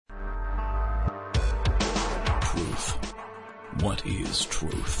truth. What is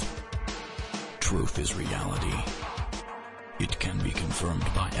truth? Truth is reality. It can be confirmed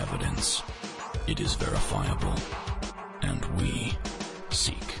by evidence. It is verifiable. And we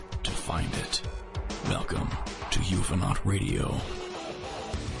seek to find it. Welcome to Ufonaut Radio.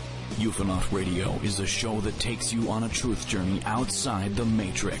 Ufonaut Radio is a show that takes you on a truth journey outside the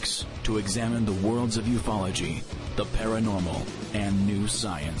Matrix to examine the worlds of ufology, the paranormal, and new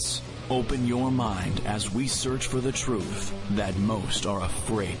science. Open your mind as we search for the truth that most are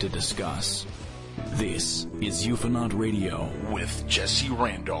afraid to discuss. This is Ufonaut Radio with Jesse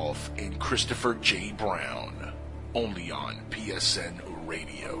Randolph and Christopher J. Brown, only on PSN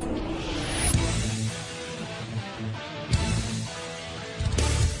Radio.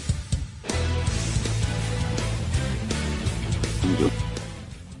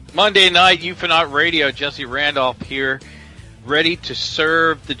 Monday night, Ufonaut Radio, Jesse Randolph here, ready to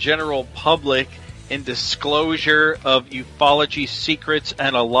serve the general public in disclosure of ufology secrets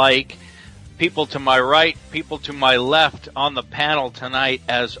and alike. People to my right, people to my left on the panel tonight,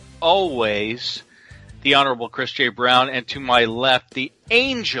 as always, the Honorable Chris J. Brown, and to my left, the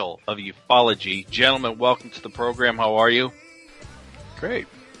angel of ufology. Gentlemen, welcome to the program. How are you? Great.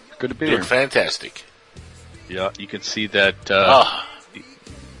 Good to be here. Fantastic. Yeah, you can see that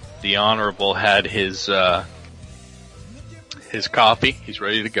the Honorable had his coffee. He's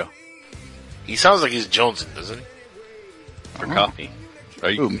ready to go. He sounds like he's jonesing, doesn't he? For coffee.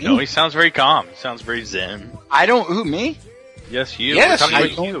 No, he sounds very calm. He sounds very zen. I don't. Who, me? Yes, you. Yes, I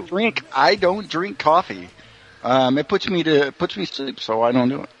don't drink coffee. It puts me to sleep, so I don't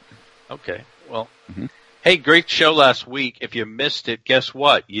do it. Okay. Well, Hey, great show last week. If you missed it, guess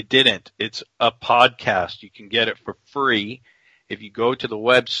what? You didn't. It's a podcast. You can get it for free if you go to the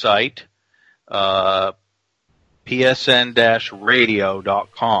website,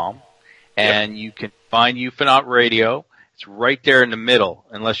 psn-radio.com, and you can find Ufonaut Radio. It's right there in the middle.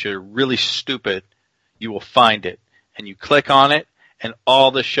 Unless you're really stupid, you will find it. And you click on it, and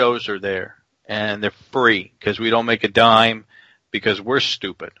all the shows are there. And they're free, because we don't make a dime, because we're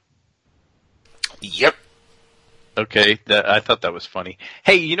stupid. Yep. Okay, I thought that was funny.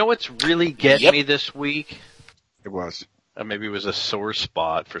 Hey, you know what's really getting me this week? It was. Maybe it was a sore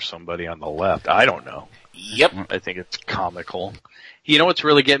spot for somebody on the left. I don't know. Yep. I think it's comical. You know what's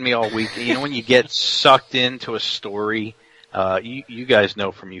really getting me all week? You know when you get sucked into a story, you guys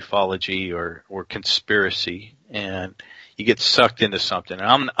know from ufology or conspiracy, and you get sucked into something.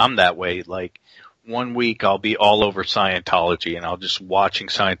 And I'm that way. Like, one week I'll be all over Scientology, and I'll just watching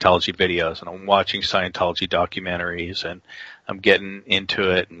Scientology videos, and I'm watching Scientology documentaries, and I'm getting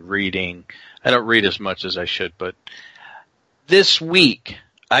into it and reading. I don't read as much as I should, but this week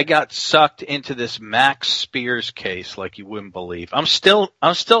I got sucked into this Max Spears case like you wouldn't believe. I'm still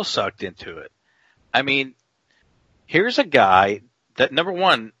sucked into it. I mean, here's a guy that, number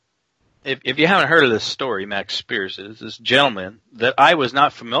one, if you haven't heard of this story, Max Spears is this gentleman that I was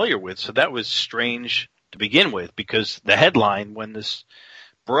not familiar with, so that was strange to begin with, because the headline when this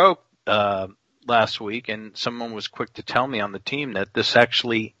broke last week, and someone was quick to tell me on the team that this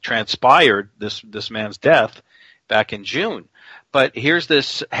actually transpired, this man's death, back in June. But here's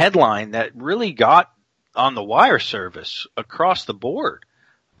this headline that really got on the wire service across the board,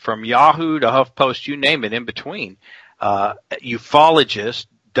 from Yahoo to HuffPost, you name it, in between. Ufologist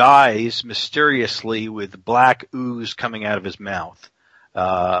dies mysteriously with black ooze coming out of his mouth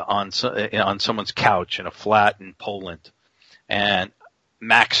on someone's couch in a flat in Poland. And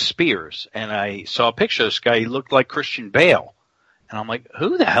Max Spears. And I saw a picture of this guy. He looked like Christian Bale. And I'm like,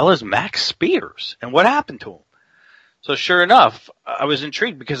 who the hell is Max Spears? And what happened to him? So sure enough, I was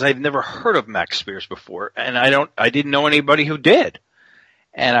intrigued because I'd never heard of Max Spears before, and I didn't know anybody who did.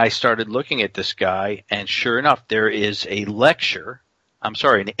 And I started looking at this guy, and sure enough, there is an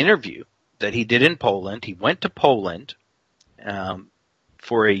interview that he did in Poland. He went to Poland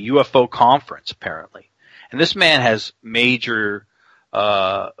for a UFO conference, apparently. And this man has major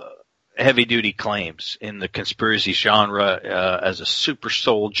heavy-duty claims in the conspiracy genre as a super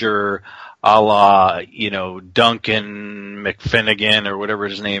soldier, a la, Duncan McFinnigan or whatever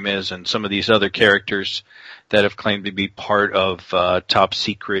his name is, and some of these other characters that have claimed to be part of top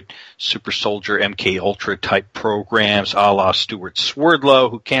secret super soldier MK Ultra type programs, a la Stuart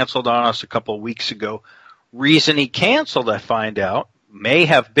Swerdlow, who canceled on us a couple of weeks ago. Reason he canceled, I find out, may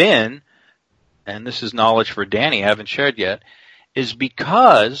have been, and this is knowledge for Danny I haven't shared yet, is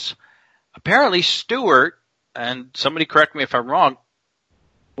because apparently Stuart, and somebody correct me if I'm wrong,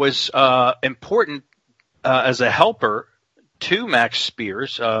 was important as a helper to Max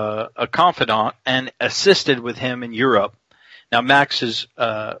Spears, a confidant, and assisted with him in Europe Now, Max is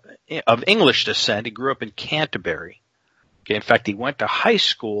of English descent. He grew up in Canterbury. Okay, in fact, he went to high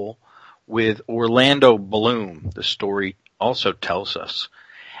school with Orlando Bloom, the story also tells us.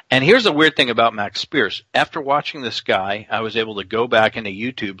 And here's the weird thing about Max Spears. After watching this guy, I was able to go back into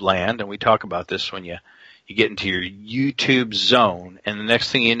YouTube land, and we talk about this when you get into your YouTube zone, and the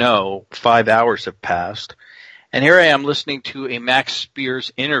next thing you know, 5 hours have passed. And here I am listening to a Max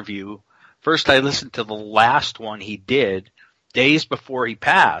Spears interview. First, I listened to the last one he did days before he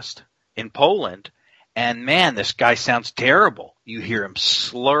passed in Poland. And man, this guy sounds terrible. You hear him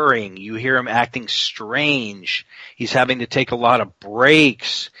slurring. You hear him acting strange. He's having to take a lot of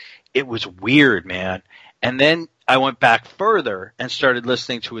breaks. It was weird, man. And then I went back further and started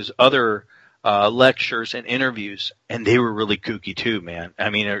listening to his other lectures and interviews, and they were really kooky too, man. I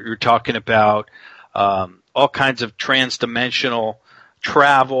mean, you're talking about all kinds of transdimensional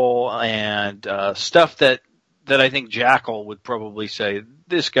travel and stuff that I think Jackal would probably say,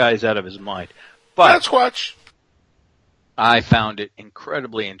 this guy's out of his mind. But Squatch. I found it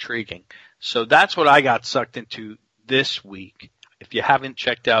incredibly intriguing. So that's what I got sucked into this week. If you haven't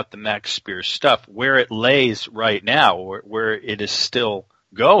checked out the Max Spears stuff, where it lays right now, or where it is still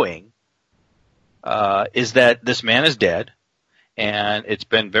going, is that this man is dead, and it's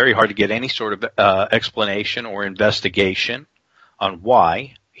been very hard to get any sort of explanation or investigation on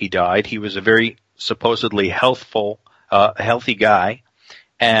why he died. He was a very supposedly healthy guy.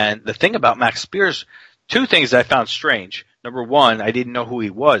 And the thing about Max Spears, two things I found strange. Number one, I didn't know who he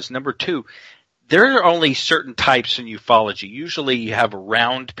was. Number two, there are only certain types in ufology. Usually you have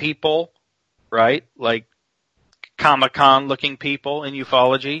round people, right? Like Comic-Con looking people in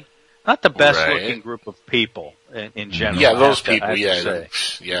ufology. Not the best looking group of people in general. Yeah, those people,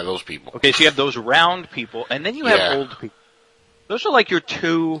 yeah, those people. Okay, so you have those round people, and then you have old people. Those are like your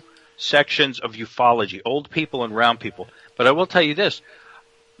two sections of ufology, old people and round people. But I will tell you this.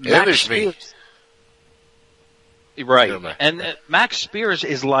 Max Spears, right. And Max Spears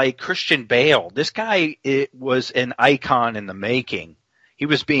is like Christian Bale. This guy was an icon in the making. He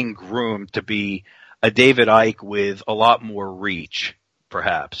was being groomed to be a David Icke with a lot more reach,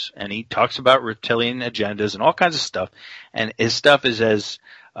 perhaps. And he talks about reptilian agendas and all kinds of stuff. And his stuff is as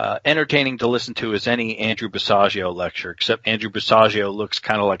entertaining to listen to as any Andrew Basiago lecture, except Andrew Basiago looks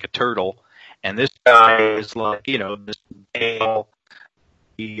kind of like a turtle. And this guy is like, this Bale,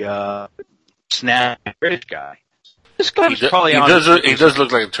 snap British guy. This guy's probably on. He does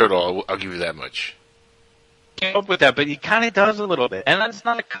look like a turtle. I'll give you that much. Came up with that, but he kind of does a little bit, and that's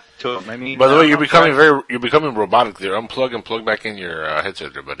not a cut to him. I mean, by the way, you're becoming robotic there. Unplug and plug back in your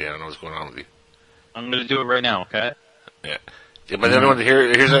headset there, buddy. I don't know what's going on with you. I'm going to do it right now. Okay. Yeah. But the only one to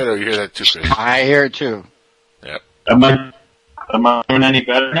hears that, or you hear that too, Chris? I hear it too. Yep. Am I doing any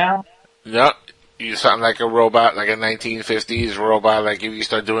better now? No. You sound like a robot, like a 1950s robot, like if you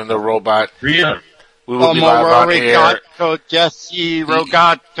start doing the robot. Really? We will be live on air. Jesse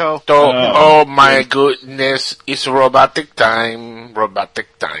Rogato. Oh my goodness, it's robotic time.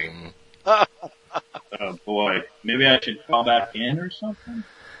 Robotic time. Oh boy. Maybe I should call back in or something?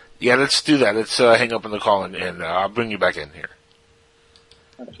 Yeah, let's do that. Let's hang up on the call and I'll bring you back in here.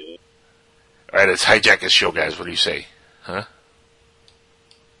 Okay. Alright, let's hijack this show, guys. What do you say? Huh?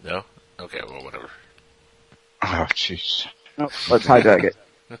 No? Okay, well, whatever. Oh, jeez. Let's hijack it.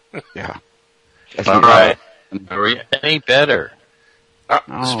 Yeah. All right. Are we any better?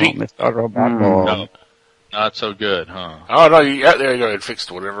 Speak. Mr. Roboto. No, not so good, huh? Oh, no, there you go. It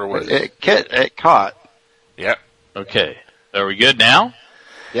fixed whatever it was. It caught. Yeah. Okay. Are we good now?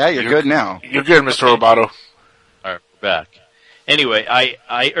 Yeah, you're good now. You're good, Mr. Roboto. All right, we're back. Anyway,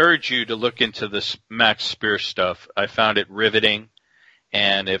 I urge you to look into this Max Spears stuff. I found it riveting.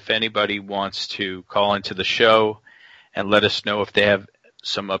 And if anybody wants to call into the show and let us know if they have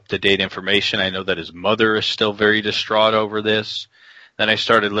some up-to-date information, I know that his mother is still very distraught over this. Then I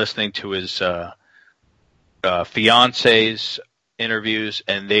started listening to his fiance's interviews,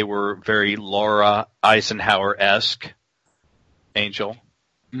 and they were very Laura Eisenhower-esque, Angel.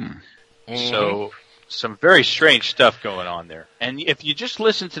 Mm-hmm. So some very strange stuff going on there. And if you just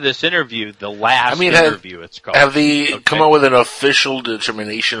listen to this interview, the last interview it's called. Have they come up with an official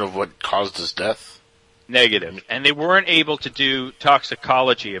determination of what caused his death? Negative. And they weren't able to do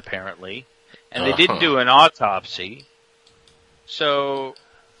toxicology, apparently. And they didn't do an autopsy. So,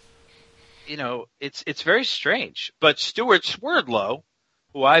 it's very strange. But Stuart Swerdlow,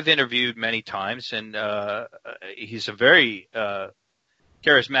 who I've interviewed many times, and he's a very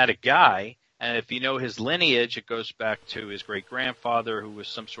charismatic guy. And if you know his lineage, it goes back to his great-grandfather, who was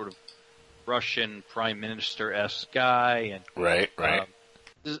some sort of Russian prime minister-esque guy. And right.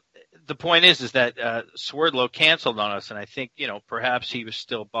 the point is that Swerdlow canceled on us, and I think perhaps he was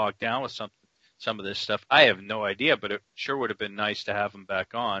still bogged down with some of this stuff. I have no idea, but it sure would have been nice to have him back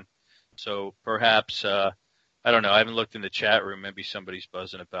on. So perhaps I don't know. I haven't looked in the chat room. Maybe somebody's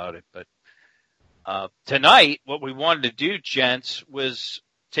buzzing about it. But tonight, what we wanted to do, gents, was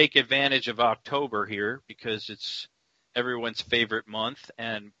take advantage of October here because it's everyone's favorite month,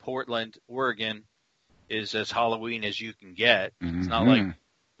 and Portland, Oregon, is as Halloween as you can get. It's not like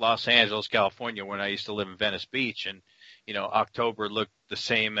Los Angeles, California, when I used to live in Venice Beach, and October looked the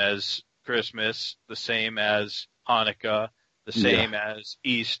same as Christmas, the same as Hanukkah, the same as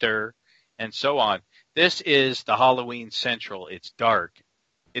Easter, and so on. This is the Halloween Central. It's dark.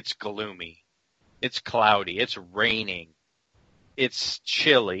 It's gloomy. It's cloudy. It's raining. It's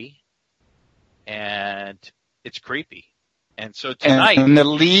chilly. And it's creepy. And so tonight... And the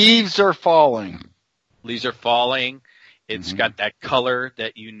leaves are falling. Leaves are falling. It's got that color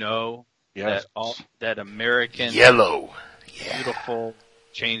that yes. that American... Yellow. Beautiful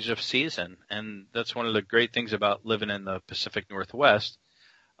change of season. And that's one of the great things about living in the Pacific Northwest.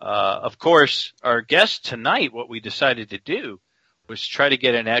 Of course, our guest tonight, what we decided to do was try to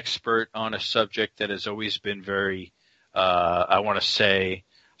get an expert on a subject that has always been very, I want to say,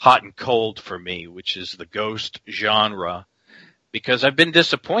 hot and cold for me, which is the ghost genre, because I've been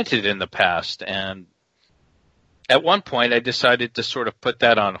disappointed in the past. And at one point, I decided to sort of put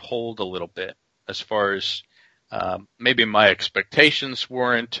that on hold a little bit as far as maybe my expectations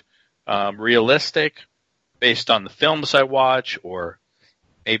weren't realistic based on the films I watch, or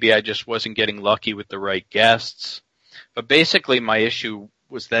maybe I just wasn't getting lucky with the right guests. But basically my issue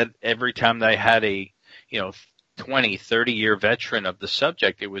was that every time that I had a, 20, 30-year veteran of the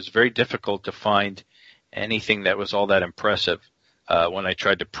subject, it was very difficult to find anything that was all that impressive when I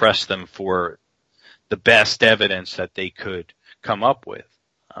tried to press them for the best evidence that they could come up with.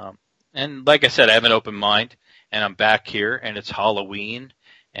 And like I said, I have an open mind, and I'm back here, and it's Halloween,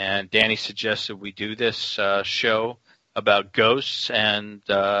 and Danny suggested we do this show about ghosts and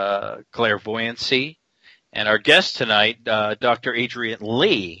clairvoyancy. And our guest tonight, Dr. Adrian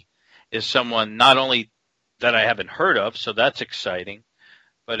Lee, is someone not only that I haven't heard of, so that's exciting,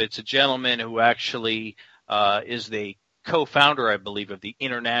 but it's a gentleman who actually is the co-founder, I believe, of the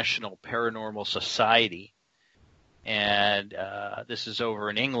International Paranormal Society. And this is over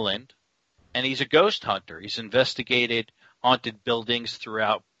in England. And he's a ghost hunter. He's investigated haunted buildings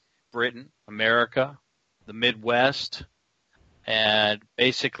throughout Britain, America, the Midwest, and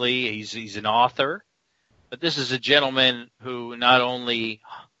basically he's an author. But this is a gentleman who not only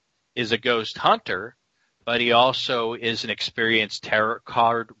is a ghost hunter, but he also is an experienced tarot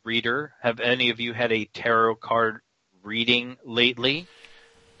card reader. Have any of you had a tarot card reading lately?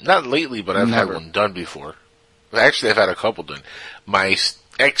 Not lately, but I've had one done before. Actually, I've had a couple done. My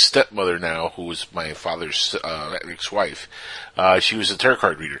ex-stepmother now, who was my father's ex-wife, she was a tarot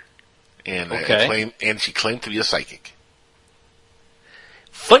card reader. And, she claimed to be a psychic.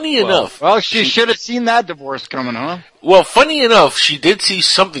 Funny enough. Well, she should have seen that divorce coming, huh? Well, funny enough, she did see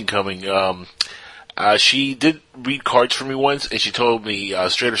something coming. She did read cards for me once, and she told me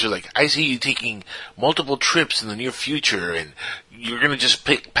straight up, she was like, I see you taking multiple trips in the near future, and you're going to just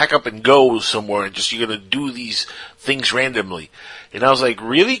pack up and go somewhere, and you're going to do these things randomly. And I was like,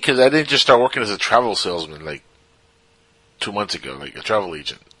 really? Because I didn't just start working as a travel salesman, 2 months ago, like a travel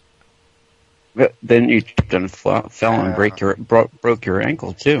agent. But then you tripped and fell and broke your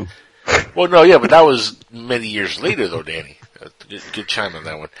ankle, too. Well, no, yeah, but that was many years later, though, Danny. Good chime on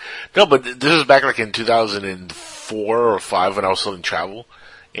that one. No, but this was back in 2004 or 5 when I was selling travel,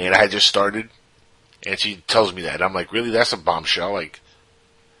 and I had just started, and she tells me that. I'm like, really? That's a bombshell?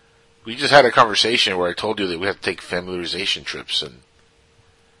 We just had a conversation where I told you that we have to take familiarization trips, and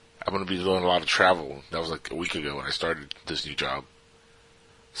I'm going to be doing a lot of travel. That was a week ago when I started this new job.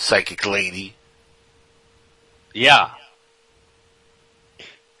 Psychic lady. Yeah.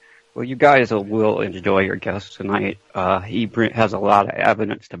 Well, you guys will enjoy your guest tonight. He has a lot of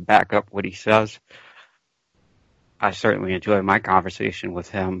evidence to back up what he says. I certainly enjoyed my conversation with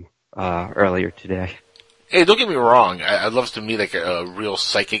him earlier today. Hey, don't get me wrong. I'd love to meet a real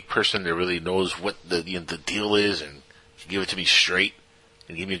psychic person that really knows what the deal is and can give it to me straight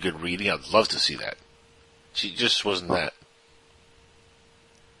and give me a good reading. I'd love to see that. She just wasn't that.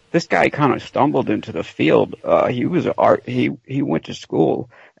 This guy kind of stumbled into the field. He was art. He went to school.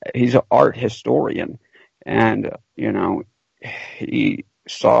 He's an art historian, and he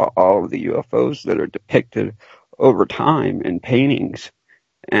saw all of the UFOs that are depicted over time in paintings,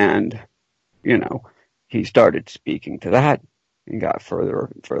 and he started speaking to that and got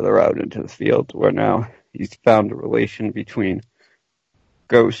further out into the field, where now he's found a relation between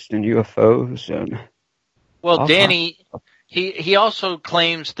ghosts and UFOs and. Well, Danny, he also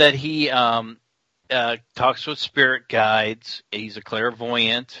claims that he talks with spirit guides. He's a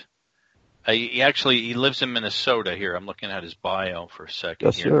clairvoyant. He lives in Minnesota here. I'm looking at his bio for a second.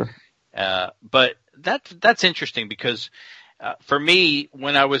 Yes, here. sir. But that's interesting because for me,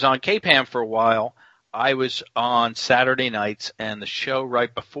 when I was on KPAM for a while, I was on Saturday nights, and the show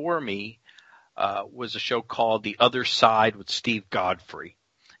right before me was a show called The Other Side with Steve Godfrey.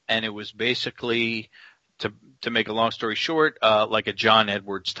 And it was basically, to make a long story short, like a John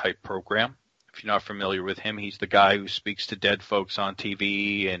Edwards type program. If you're not familiar with him, he's the guy who speaks to dead folks on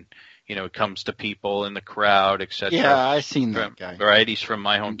TV and, comes to people in the crowd, etc. Yeah, I've seen that guy. Right, he's from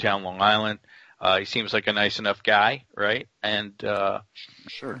my hometown, Long Island. He seems like a nice enough guy, right? And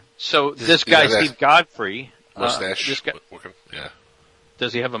sure. So this guy, Steve Godfrey, mustache. This guy, yeah.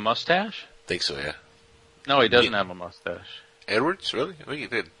 Does he have a mustache? Think so, yeah. No, he doesn't have a mustache. Edwards, really? I think he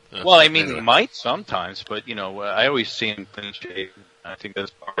did. Well, I mean, he might sometimes, but I always see him clean shaven. I think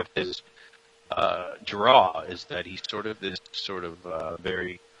that's part of his draw, is that he's sort of this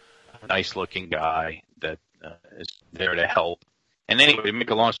very nice-looking guy that is there to help. And anyway, to make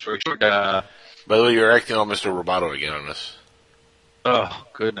a long story short, by the way, you're acting all Mr. Roboto again on this. Oh,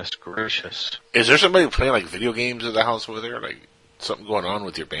 goodness gracious! Is there somebody playing like video games at the house over there? Like something going on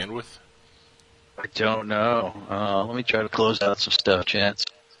with your bandwidth? I don't know. Let me try to close out some stuff, Chance.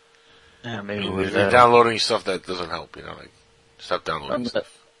 Yeah, maybe if you're downloading stuff that doesn't help, stop downloading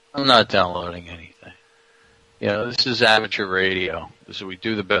stuff. I'm not downloading anything. This is amateur radio. So we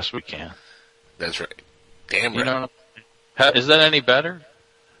do the best we can. That's right. Damn right. Is that any better?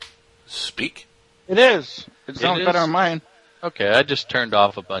 Speak. It is. It sounds better on mine. Okay, I just turned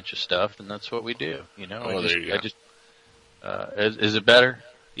off a bunch of stuff, and that's what we do. There you go. Is it better?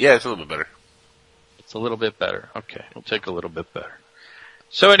 Yeah, it's a little bit better. It's a little bit better. Okay, we'll take a little bit better.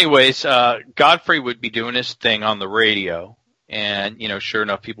 So anyways, Godfrey would be doing his thing on the radio, and, sure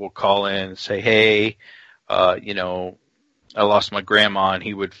enough, people would call in and say, hey, I lost my grandma, and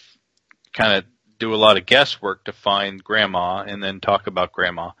he would kind of do a lot of guesswork to find grandma and then talk about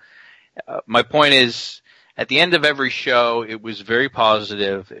grandma. My point is, at the end of every show, it was very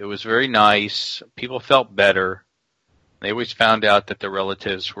positive. It was very nice. People felt better. They always found out that their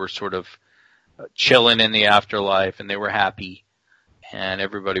relatives were sort of chilling in the afterlife, and they were happy, and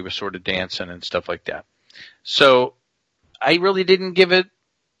everybody was sort of dancing and stuff like that. So I really didn't give it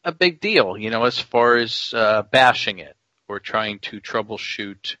a big deal, as far as bashing it or trying to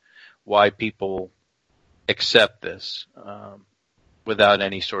troubleshoot why people accept this without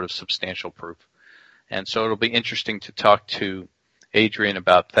any sort of substantial proof. And so it'll be interesting to talk to Adrian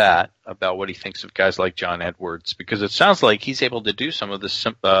about that, about what he thinks of guys like John Edwards, because it sounds like he's able to do some of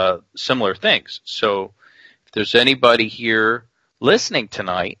the similar things. So if there's anybody here listening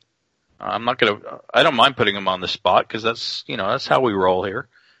tonight, I don't mind putting him on the spot, because that's how we roll here.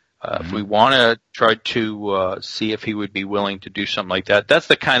 If we want to try to see if he would be willing to do something like that, that's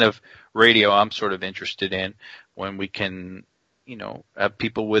the kind of radio I'm sort of interested in, when we can, have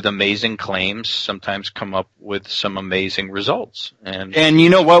people with amazing claims sometimes come up with some amazing results. And you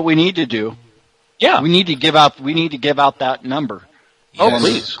know what we need to do? Yeah. We need to give out that number. Oh,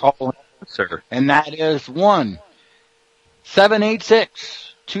 please. Call in, sir. And that is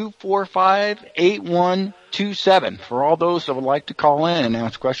 1-786-245-8127 for all those that would like to call in and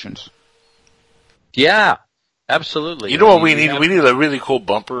ask questions. Yeah, absolutely. You know what we need? We need a really cool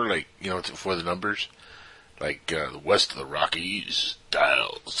bumper, for the numbers. Like, west of the Rockies,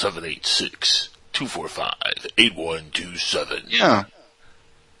 dial 786-245-8127. Yeah.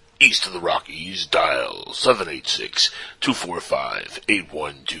 East of the Rockies, dial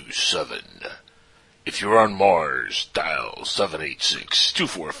 786-245-8127. If you're on Mars, dial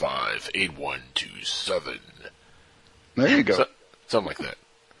 786-245-8127. There you go. Something like that.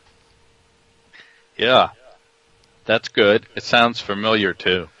 Yeah. That's good. It sounds familiar,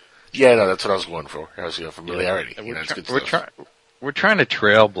 too. Yeah, no, that's what I was going for. I was going familiarity. Yeah. That's good stuff. We're trying to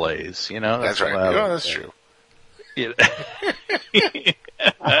trailblaze, That's right. That's true. Yeah.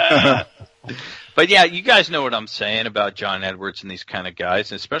 But yeah, you guys know what I'm saying about John Edwards and these kind of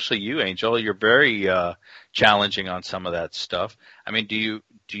guys, and especially you, Angel. You're very challenging on some of that stuff. I mean, do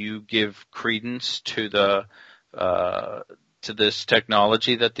you give credence to the to this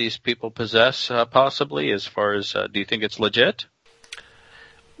technology that these people possess, possibly? As far as do you think it's legit?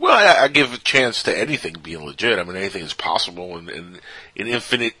 Well, I give a chance to anything being legit. I mean, anything is possible, and in an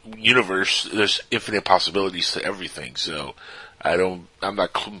infinite universe, there's infinite possibilities to everything. So I'm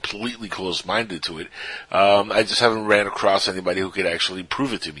not completely closed-minded to it. I just haven't ran across anybody who could actually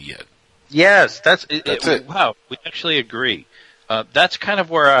prove it to me yet. Yes, that's it. Wow, we actually agree. That's kind of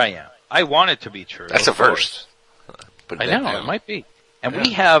where I am. I want it to be true. That's a first. But I know, it might be. And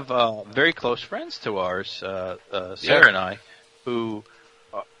we have very close friends to ours, Sarah and I, who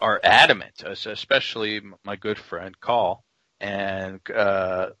are adamant, especially my good friend, Carl. And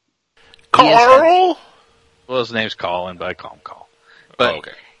Carl? Well, his name's Colin, but I call him Carl. But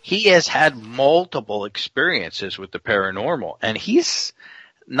okay. He has had multiple experiences with the paranormal, and he's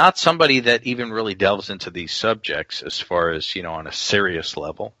not somebody that even really delves into these subjects as far as, on a serious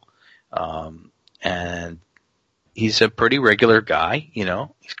level. And he's a pretty regular guy,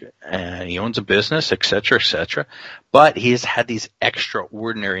 and he owns a business, et cetera, but he's had these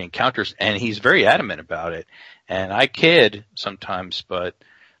extraordinary encounters, and he's very adamant about it. And I kid sometimes, but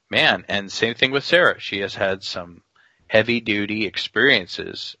man, and same thing with Sarah. She has had some heavy-duty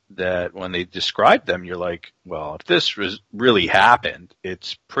experiences that when they describe them, you're like, well, if this really happened,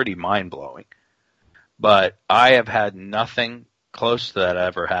 it's pretty mind-blowing. But I have had nothing close to that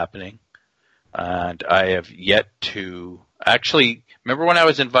ever happening. And I have yet to actually remember when I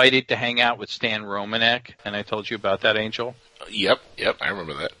was invited to hang out with Stan Romanek, and I told you about that, Angel? Yep, I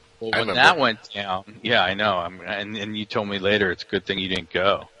remember that. Well, when that went down, yeah, I know. And you told me later it's a good thing you didn't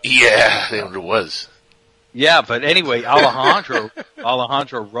go. Yeah, it was. Yeah, but anyway,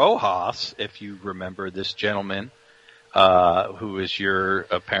 Alejandro Rojas, if you remember this gentleman, who is your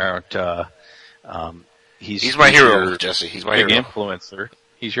apparent, he's my hero, Jesse. He's my hero. Influencer.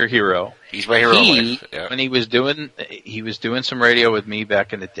 He's your hero. He's my hero. When he was doing some radio with me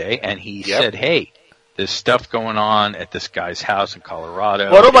back in the day, and he said, "Hey, there's stuff going on at this guy's house in Colorado."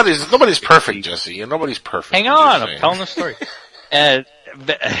 Well, nobody's perfect, Jesse. Nobody's perfect. Hang on, I'm telling the story. And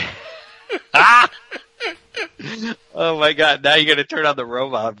oh my God! Now you're gonna turn on the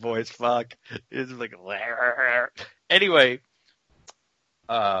robot voice. Fuck! It's like anyway.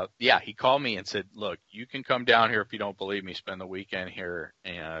 He called me and said, look, you can come down here if you don't believe me, spend the weekend here,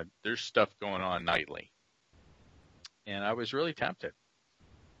 and there's stuff going on nightly. And I was really tempted,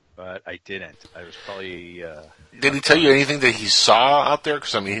 but I didn't. I was probably... Did he tell you anything that he saw out there?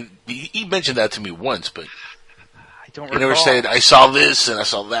 Because, I mean, he mentioned that to me once, but... I don't recall. He never said, I saw this, and I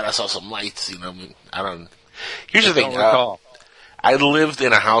saw that, I saw some lights, I don't... Here's the thing. I lived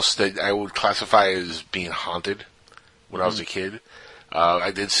in a house that I would classify as being haunted when I was a kid.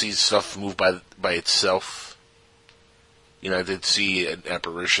 I did see stuff move by itself. I did see an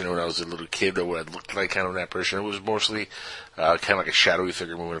apparition when I was a little kid, or what looked like kind of an apparition. It was mostly kind of like a shadowy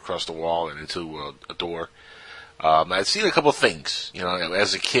figure moving across the wall and into a door. I'd seen a couple things,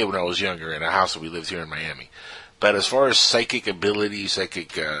 as a kid when I was younger in a house that we lived here in Miami. But as far as psychic ability,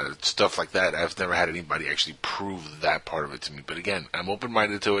 stuff like that, I've never had anybody actually prove that part of it to me. But again, I'm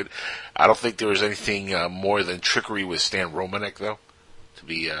open-minded to it. I don't think there was anything more than trickery with Stan Romanek, though, to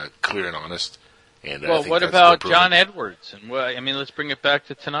be clear and honest. And well, what about John Edwards? And let's bring it back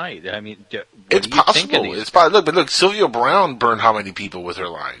to tonight. It's possible. It's possible. Look, Sylvia Brown burned how many people with her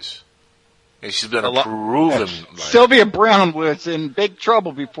lies? And she's been a proven liar. Sylvia Brown was in big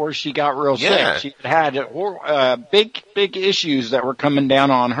trouble before she got real sick. She had big issues that were coming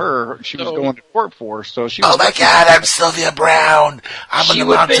down on her. She was going to court for. So she. Oh my God! I'm Sylvia Brown. I'm on the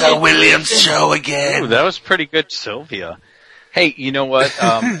Montel Williams show again. Ooh, that was pretty good, Sylvia. Hey, you know what?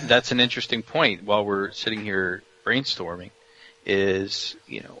 That's an interesting point. While we're sitting here brainstorming, is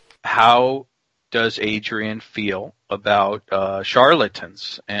how does Adrian feel about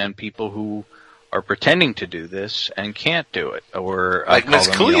charlatans and people who are pretending to do this and can't do it, or like Miss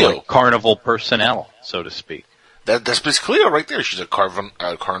Cleo, carnival personnel, so to speak? That's Miss Cleo right there. She's a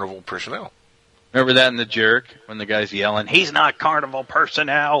carnival personnel. Remember that in The Jerk when the guy's yelling, "He's not carnival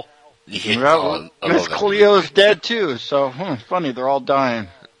personnel." Yeah. Miss Cleo's dead too, so funny, they're all dying.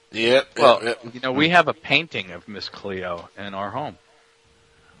 Yep. Well, we have a painting of Miss Cleo in our home.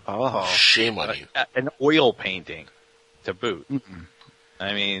 Oh, shame on you! An oil painting, to boot. Mm-mm.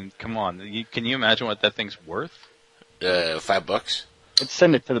 I mean, come on! Can you imagine what that thing's worth? $5. Let's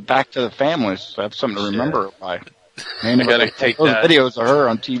send it back to the family, so I have something to remember it by. Man, I gotta take those that. videos of her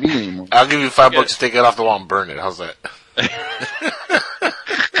on TV anymore. I'll give you $5 to take it off the wall and burn it. How's that?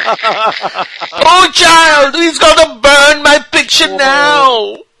 Oh, child! He's gonna burn my picture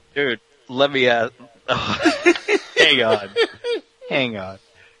now! Dude, let me ask. Hang on.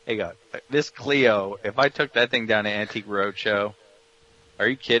 This Clio, if I took that thing down to Antique Roadshow, are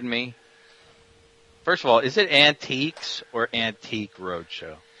you kidding me? First of all, is it Antiques or Antique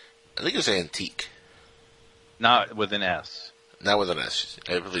Roadshow? I think it's Antique. Not with an S. Not with an S.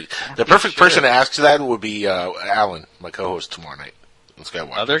 I believe. The perfect person to ask that would be Alan, my co-host tomorrow night.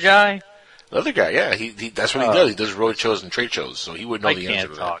 Other guy? The other guy, yeah. He that's what he does. He does road shows and trade shows, so he would know the answer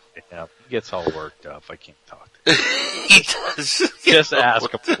to that. I can't talk to him. He gets all worked up. I can't talk to him. He does. Just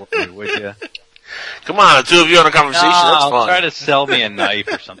ask him for me, would you? Come on, the two of you on a conversation. That's fun. Try to sell me a knife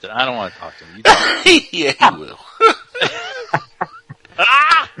or something. I don't want to talk to him. You talk to him. Yeah, he will.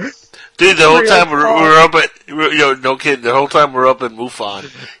 Dude, the whole time we're up at, no kidding, the whole time we're up at MUFON,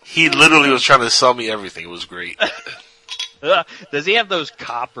 he literally was trying to sell me everything. It was great. Does he have those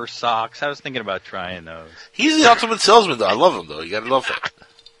copper socks? I was thinking about trying those. He's the ultimate salesman, though. I love him, though. You gotta love that.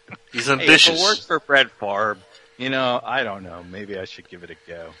 He's ambitious. Hey, if it works for Brett Favre, I don't know. Maybe I should give it a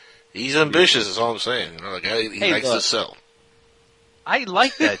go. He's ambitious, is all I'm saying. He likes to sell. I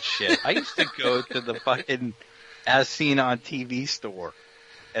like that shit. I used to go to the fucking As Seen on TV store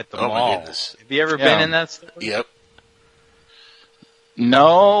at the mall. My goodness. Have you ever been in that store? Yep.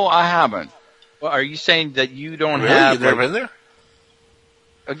 No, I haven't. Well, are you saying that you don't really? have... You've never been there?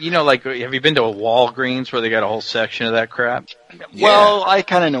 Have you been to a Walgreens where they got a whole section of that crap? Yeah. Well, I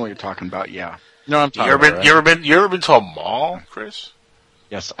kind of know what you're talking about, yeah. You know what I'm talking about, right? You ever been to a mall, Chris?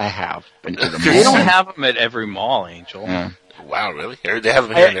 Yes, I have been to the mall. They don't have them at every mall, Angel. Yeah. Wow, really? They have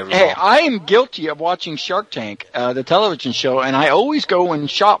them here in every mall. I am guilty of watching Shark Tank, the television show, and I always go and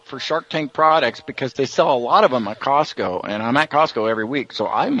shop for Shark Tank products because they sell a lot of them at Costco, and I'm at Costco every week, so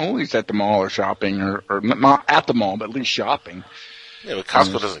I'm always at the mall or shopping, or not at the mall, but at least shopping. Yeah, but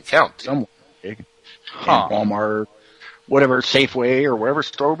Costco doesn't count. Somewhere. Walmart, whatever, Safeway, or wherever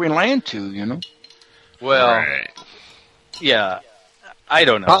store we land to, Well, right. Yeah, I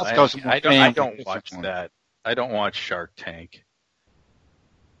don't know. I don't watch one. that. I don't watch Shark Tank.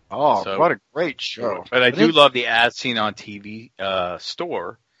 Oh, what a great show. But I do love the As Seen on TV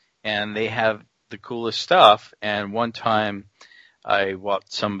store, and they have the coolest stuff. And one time I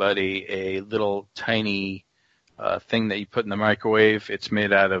bought somebody a little tiny thing that you put in the microwave. It's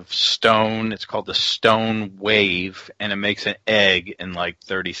made out of stone. It's called the Stone Wave, and it makes an egg in like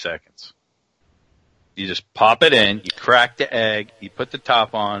 30 seconds. You just pop it in, you crack the egg, you put the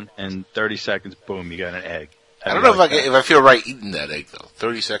top on, and 30 seconds, boom, you got an egg. I don't know if I feel right eating that egg, though.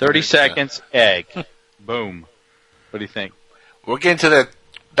 30 seconds. 30 seconds, egg. Boom. What do you think? We're getting to that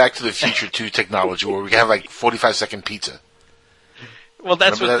Back to the Future 2 technology where we can have like 45-second pizza. Well,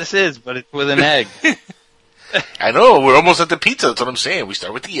 that's Remember what this is, but it's with an egg. I know, we're almost at the pizza, that's what I'm saying. We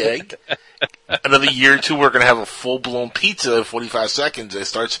start with the egg. Another year or two, we're going to have a full-blown pizza in 45 seconds. It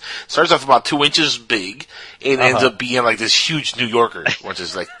starts off about 2 inches big, and ends up being like this huge New Yorker once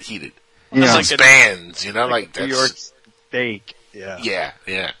it's like heated. Yeah. It expands, like New that's... York steak. Yeah.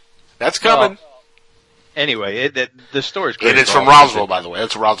 Yeah. That's coming. Well, anyway, the story's great. And it's from Roswell, by the way.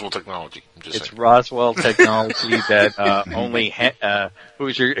 It's Roswell technology. It's saying. Roswell technology that only... who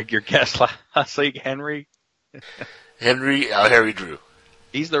was your guest last week? Henry Harry Drew.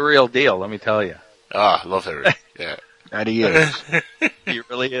 He's the real deal, let me tell you. I love Harry. Yeah. That he is. He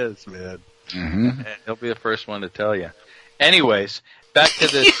really is, man. Mm-hmm. He'll be the first one to tell you. Anyways, back to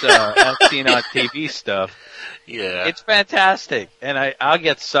this As Seen on TV stuff. Yeah. It's fantastic. And I'll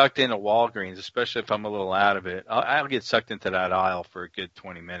get sucked into Walgreens, especially if I'm a little out of it. I'll get sucked into that aisle for a good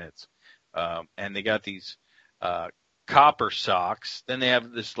 20 minutes. And they got these copper socks. Then they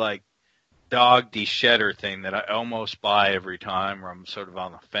have this like dog de-shedder thing that I almost buy every time, where I'm sort of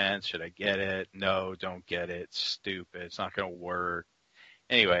on the fence. Should I get it? No, don't get it. It's stupid. It's not going to work.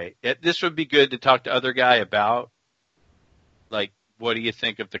 Anyway, this would be good to talk to other guy about. Like, what do you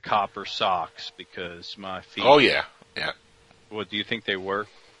think of the copper socks? Because my feet... Oh, yeah. Well, do you think they work?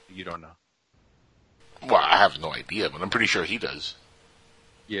 You don't know. Well, I have no idea, but I'm pretty sure he does.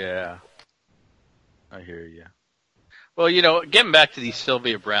 Yeah. I hear you. Well, getting back to these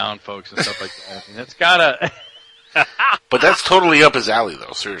Sylvia Brown folks and stuff like that, that's gotta... But that's totally up his alley,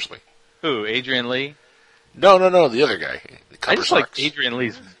 though, seriously. Who, Adrian Lee? No, the other guy. I just like Adrian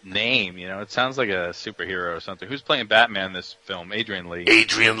Lee's name, it sounds like a superhero or something. Who's playing Batman in this film? Adrian Lee.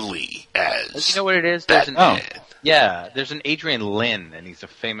 Adrian Lee as... You know what it is? Batman. There's an Adrian Lin, and he's a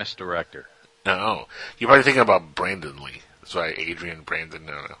famous director. No, you're probably thinking about Brandon Lee. That's why Brandon,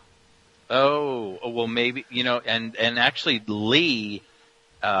 no. Oh, well maybe, and actually Lee,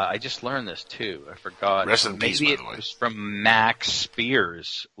 I just learned this too. I forgot. Rest in peace, by the way. Maybe it was from Max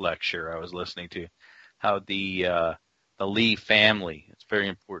Spear's lecture I was listening to, how the Lee family, it's a very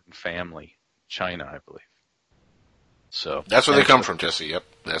important family, China, I believe. So that's where they come from, Jesse. Yep,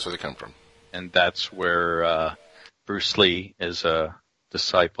 that's where they come from. And that's where Bruce Lee is a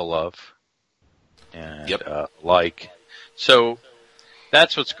disciple of. And so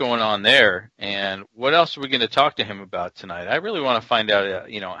that's what's going on there. And what else are we going to talk to him about tonight? I really want to find out,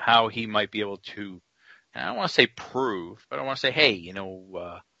 how he might be able to, I don't want to say prove, but I want to say, hey,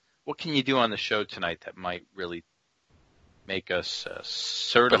 what can you do on the show tonight that might really make us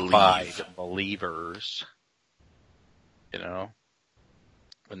certified believers You know,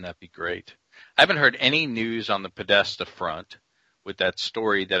 wouldn't that be great? I haven't heard any news on the Podesta front with that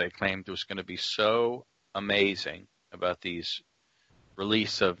story that I claimed was going to be so amazing about these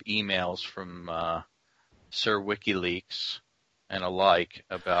release of emails from Sir WikiLeaks and alike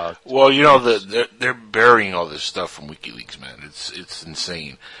about. Well, they're burying all this stuff from WikiLeaks, man. It's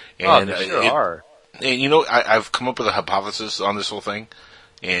insane. And they sure are. And I've come up with a hypothesis on this whole thing,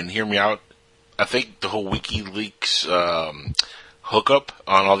 and hear me out. I think the whole WikiLeaks hookup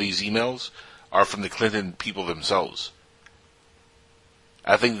on all these emails are from the Clinton people themselves.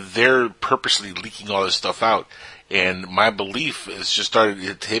 I think they're purposely leaking all this stuff out. And my belief has just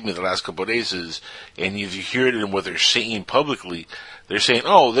started to hit me the last couple of days and if you hear it in what they're saying publicly, they're saying,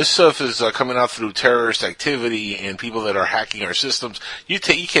 oh, this stuff is coming out through terrorist activity and people that are hacking our systems. You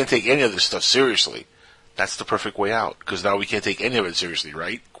can't take any of this stuff seriously. That's the perfect way out, because now we can't take any of it seriously,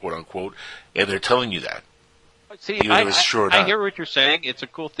 right? Quote unquote. And they're telling you that. See, I hear what you're saying. It's a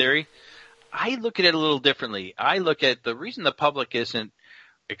cool theory. I look at it a little differently. I look at the reason the public isn't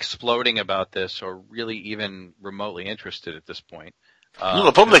exploding about this or really even remotely interested at this point. No,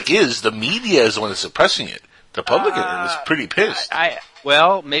 the public is. The media is the one that's suppressing it. The public is pretty pissed.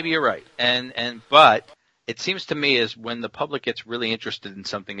 Well, maybe you're right. But it seems to me is when the public gets really interested in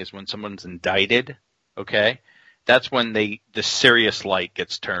something is when someone's indicted. Okay, that's when the serious light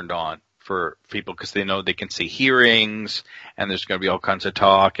gets turned on for people, because they know they can see hearings and there's going to be all kinds of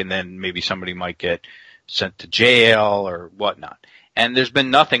talk, and then maybe somebody might get sent to jail or whatnot. And there's been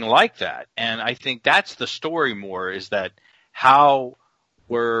nothing like that. And I think that's the story more, is that how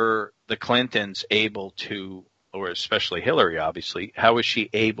were the Clintons able to, or especially Hillary, obviously, how was she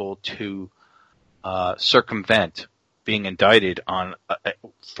able to circumvent being indicted on,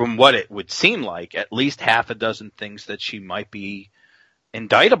 from what it would seem like, at least half a dozen things that she might be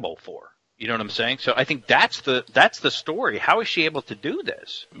indictable for. You know what I'm saying? So I think that's the story. How is she able to do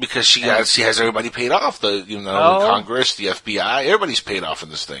this? Because she has everybody paid off. The Congress, the FBI, everybody's paid off in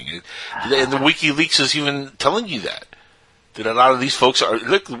this thing. And the WikiLeaks is even telling you that a lot of these folks are.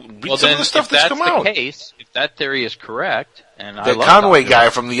 Look, read some of the stuff that's come out. If that theory is correct, and the Conway guy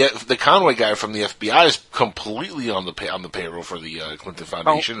from the FBI is completely on the payroll for the Clinton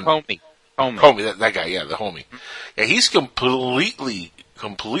Foundation. Homie, that guy, yeah, the homie. Yeah, he's completely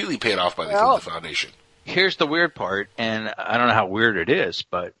paid off by the Clinton Foundation. Here's the weird part, and I don't know how weird it is,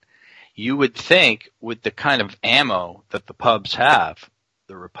 but you would think with the kind of ammo that the pubs have,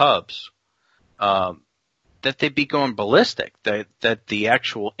 the Repubs, that they'd be going ballistic, that the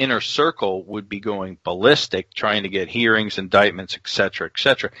actual inner circle would be going ballistic, trying to get hearings, indictments, et cetera, et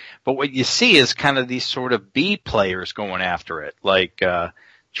cetera. But what you see is kind of these sort of B players going after it, like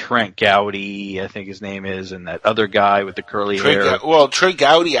Trent Gowdy, I think his name is, and that other guy with the curly hair. Trey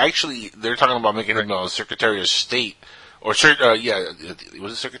Gowdy, actually, they're talking about making him Secretary of State. Or,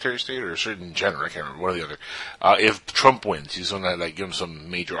 was it Secretary of State or Surgeon General? I can't remember, one or the other. If Trump wins, he's going to give him some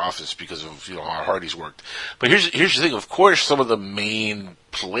major office because of how hard he's worked. But here's the thing. Of course, some of the main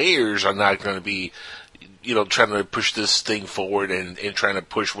players are not going to be, trying to push this thing forward and trying to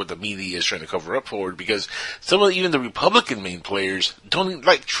push what the media is trying to cover up forward, because even the Republican main players don't even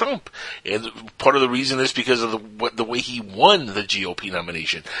like Trump. And part of the reason is because of the way he won the GOP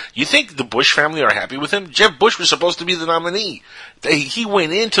nomination. You think the Bush family are happy with him? Jeb Bush was supposed to be the nominee. He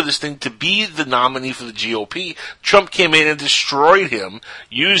went into this thing to be the nominee for the GOP. Trump came in and destroyed him,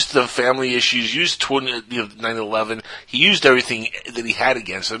 used the family issues, used 9/11. He used everything that he had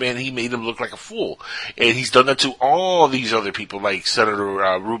against him, and he made him look like a fool. And he's done that to all these other people, like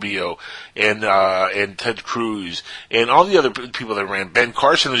Senator Rubio and Ted Cruz and all the other people that ran. Ben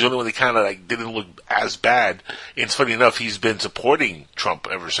Carson was the only one that kind of didn't look as bad. And it's funny enough, he's been supporting Trump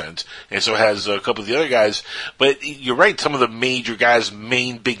ever since, and so has a couple of the other guys. But you're right, some of the major guys,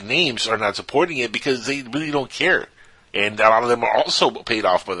 main big names, are not supporting it because they really don't care. And a lot of them are also paid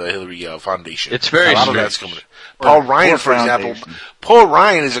off by the Hillary Foundation. It's very strange. Paul Ryan, for example. Paul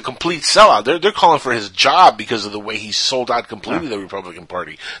Ryan is a complete sellout. They're calling for his job because of the way he sold out completely the Republican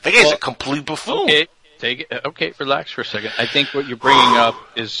Party. That guy's a complete buffoon. Okay, relax for a second. I think what you're bringing up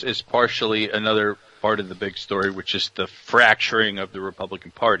is partially another part of the big story, which is the fracturing of the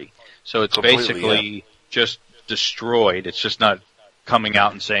Republican Party. So it's basically just destroyed. It's just not coming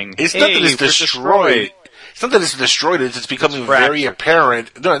out and saying, it's not that it's destroyed. It's not that it's destroyed, it's becoming very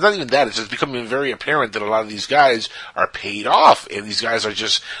apparent. No, not even that. It's just becoming very apparent that a lot of these guys are paid off, and these guys are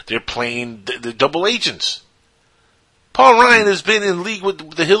they're playing the double agents. Paul Ryan has been in league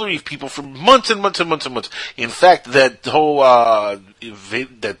with the Hillary people for months and months and months and months. In fact, that whole,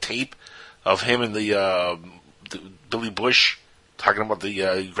 that tape of him and the Billy Bush talking about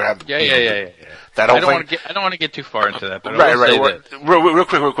the grab. Yeah. That whole thing. I don't want to get too far into that, but right.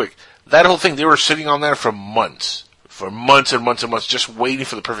 Real quick. That whole thing, they were sitting on that for months and months, just waiting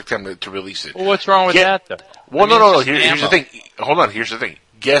for the perfect time to release it. Well, what's wrong with that, though? Well, no. Here's the thing. Hold on. Here's the thing.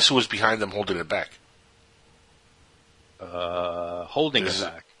 Guess who was behind them holding it back? Holding it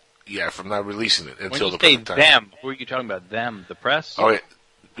back. Yeah, from not releasing it until the perfect time. Them, who are you talking about? Them, the press? Oh, yeah.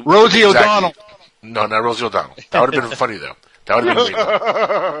 Rosie O'Donnell. No, not Rosie O'Donnell. That would have been funny though. That would have been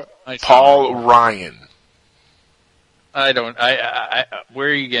weird. Paul Ryan. I don't. Where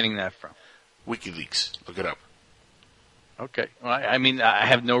are you getting that from? WikiLeaks. Look it up. Okay. Well, I mean, I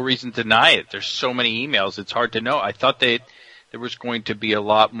have no reason to deny it. There's so many emails; it's hard to know. I thought there was going to be a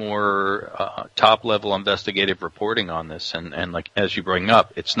lot more top-level investigative reporting on this, and like as you bring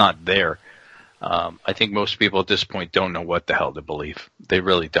up, it's not there. I think most people at this point don't know what the hell to believe. They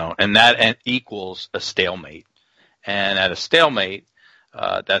really don't, and that equals a stalemate. And at a stalemate,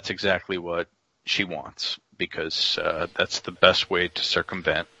 that's exactly what she wants, because that's the best way to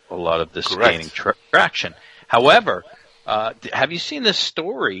circumvent a lot of this gaining traction. However, have you seen this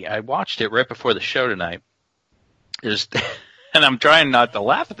story? I watched it right before the show tonight. And I'm trying not to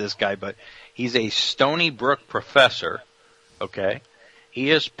laugh at this guy, but he's a Stony Brook professor, okay? He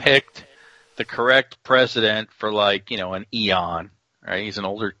has picked the correct president for an eon, right? He's an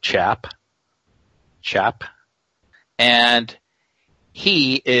older chap. And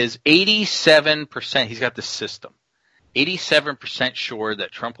he is 87%, he's got the system, 87% sure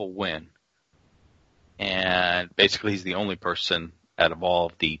that Trump will win. And basically he's the only person out of all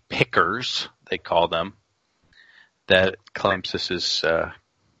of the pickers, they call them, that claims this is a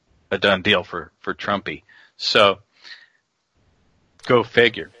done deal for Trumpy. So, go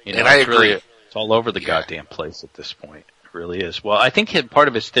figure. And I agree. It's all over the goddamn place at this point. It really is. Well, I think part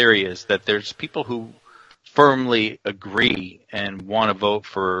of his theory is that there's people who firmly agree and want to vote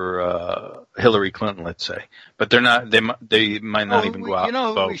for Hillary Clinton, let's say, but they're not. They might not even go out. You know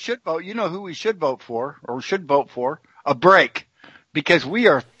and vote. We should vote. You know who we should vote for, or should vote for? A break, because we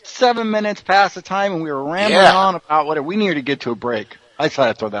are 7 minutes past the time and we are rambling on about whatever. We need to get to a break. I just thought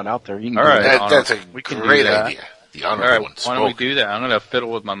I'd throw that out there. You can all right, that's a great idea. The honorable one. Why don't we do that? I'm going to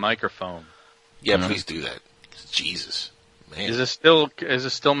fiddle with my microphone. Yeah, please do that. Jesus, man. Is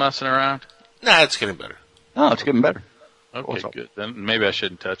it still messing around? Nah, it's getting better. No, it's getting better. Okay, good. Then maybe I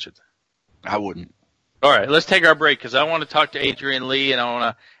shouldn't touch it. I wouldn't. All right, let's take our break because I want to talk to Adrian Lee and I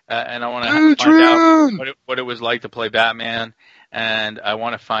want to find out what it was like to play Batman, and I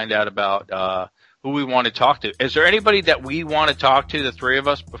want to find out about who we want to talk to. Is there anybody that we want to talk to, the three of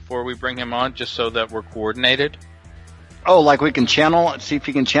us, before we bring him on, just so that we're coordinated? Oh, like we can see if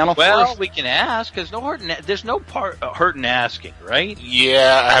he can channel for us? Well, we can ask, because there's no hurt in asking, right?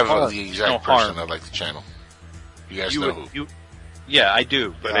 Yeah, I have the exact person I'd like to channel. You guys know who. Yeah, I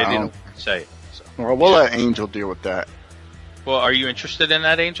do, but I didn't say it. So. Well, we'll let Angel deal with that. Well, are you interested in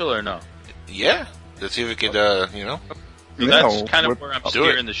that, Angel, or no? Yeah. Let's see if we could, That's kind of where I'm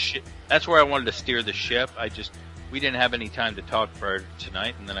steering the ship. That's where I wanted to steer the ship. We didn't have any time to talk prior to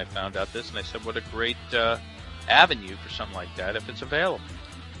tonight, and then I found out this, and I said, what a great avenue for something like that if it's available.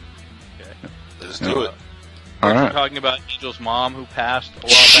 Okay. Let's do it. All right. We're talking about Angel's mom who passed a while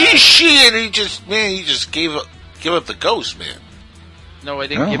And back. he just gave up the ghost, man. No, I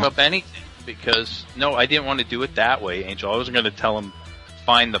didn't give up anything because, I didn't want to do it that way, Angel. I wasn't going to tell him,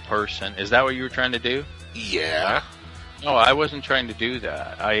 find the person. Is that what you were trying to do? Yeah. No, I wasn't trying to do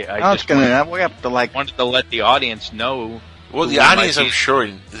that. We have to wanted to let the audience know. Well, the audience, I'm sure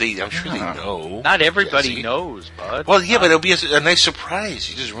they know. Not everybody knows, bud. Well, yeah, but it'll be a nice surprise.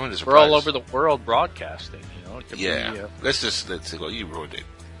 You just ruined the surprise. We're all over the world broadcasting, It could be, let's go. You ruined it.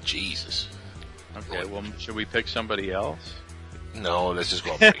 Jesus. Okay, well, should we pick somebody else? No, let's just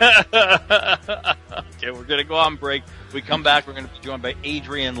go on break. Okay, we're going to go on break. We come back, we're going to be joined by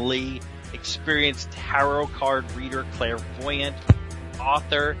Adrian Lee, experienced tarot card reader, clairvoyant,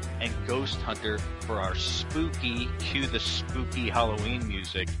 author, and ghost hunter for our cue the spooky Halloween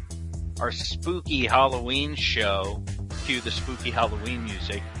music, our spooky Halloween show, cue the spooky Halloween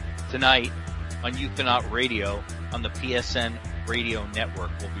music, tonight on Ufonaut Radio on the PSN Radio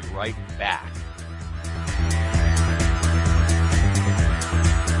Network. We'll be right back.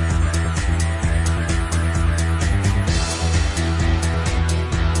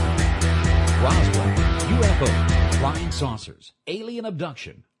 Roswell, UFO, flying saucers, alien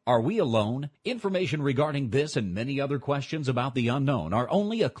abduction. Are we alone? Information regarding this and many other questions about the unknown are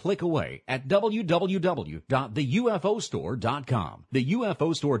only a click away at www.theufostore.com. The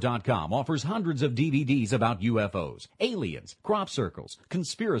UFOstore.com offers hundreds of DVDs about UFOs, aliens, crop circles,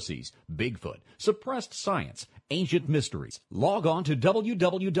 conspiracies, Bigfoot, suppressed science, ancient mysteries. Log on to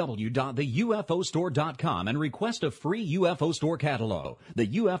www.theufostore.com and request a free UFO Store catalog.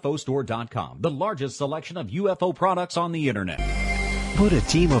 Theufostore.com, the largest selection of UFO products on the Internet. Put a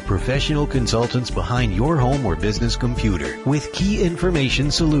team of professional consultants behind your home or business computer with Key Information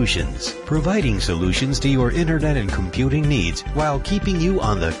Solutions, providing solutions to your internet and computing needs while keeping you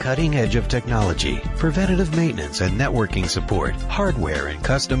on the cutting edge of technology. Preventative maintenance and networking support, hardware and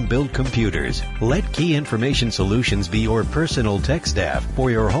custom-built computers. Let Key Information Solutions be your personal tech staff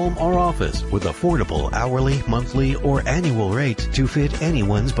for your home or office with affordable hourly, monthly, or annual rates to fit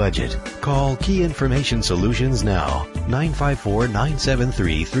anyone's budget. Call Key Information Solutions now, 954-973-3374.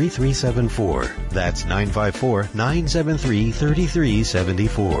 That's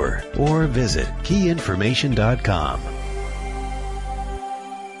 954-973-3374. Or visit keyinformation.com.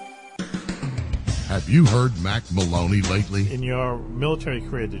 Have you heard Mac Maloney lately? In your military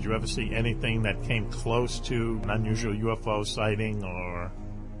career, did you ever see anything that came close to an unusual UFO sighting or...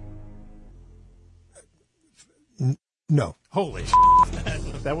 No. Holy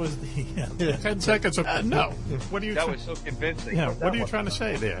that was the 10 seconds of no. What are you? That was so convincing. Yeah, what are you trying to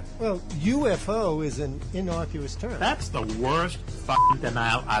say there? Well, UFO is an innocuous term. That's the worst fucking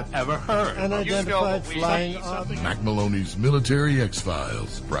denial I've ever heard. Unidentified flying object. Mac Maloney's Military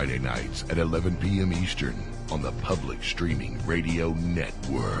X-Files, Friday nights at 11 p.m. Eastern on the public streaming radio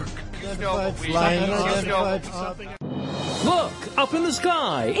network. Unidentified flying object. Look, up in the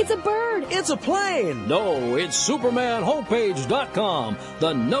sky. It's a bird. It's a plane. No, it's SupermanHomepage.com,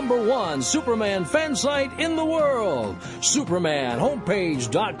 the #1 Superman fan site in the world.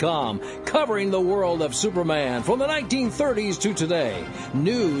 SupermanHomepage.com, covering the world of Superman from the 1930s to today.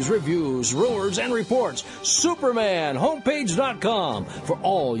 News, reviews, rumors, and reports. SupermanHomepage.com for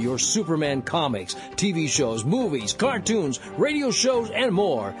all your Superman comics, TV shows, movies, cartoons, radio shows, and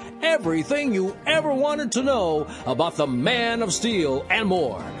more. Everything you ever wanted to know about the Man of Steel and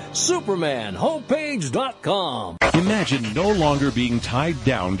more. SupermanHomepage.com. Imagine no longer being tied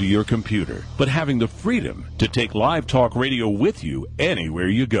down to your computer, but having the freedom to take live talk radio with you anywhere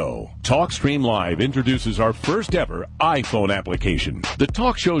you go. TalkStream Live introduces our first ever iPhone application. The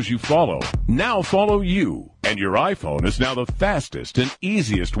talk shows you follow now follow you. And your iPhone is now the fastest and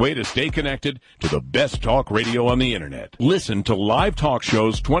easiest way to stay connected to the best talk radio on the Internet. Listen to live talk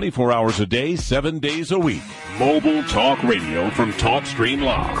shows 24 hours a day, 7 days a week. Mobile talk radio from TalkStream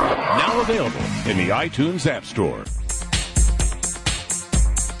Live. Now available in the iTunes App Store.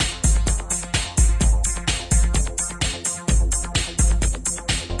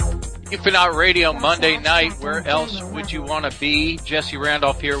 Ufonaut Radio Monday night. Where else would you want to be? Jesse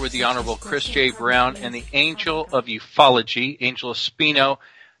Randolph here with the Honorable Chris J. Brown and the Angel of Ufology, Angel Espino,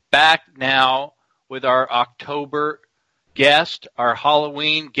 back now with our October guest, our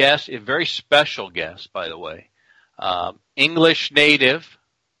Halloween guest, a very special guest, by the way. English native,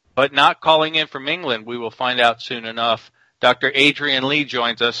 but not calling in from England. We will find out soon enough. Dr. Adrian Lee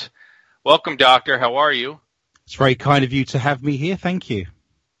joins us. Welcome, Doctor. How are you? It's very kind of you to have me here. Thank you.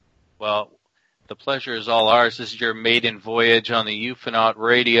 Well, the pleasure is all ours. This is your maiden voyage on the Ufonaut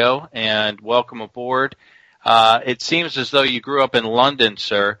Radio, and welcome aboard. It seems as though you grew up in London,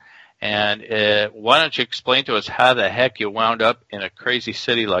 sir, and why don't you explain to us how the heck you wound up in a crazy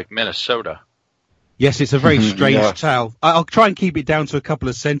city like Minnesota? Yes, it's a very strange tale. I'll try and keep it down to a couple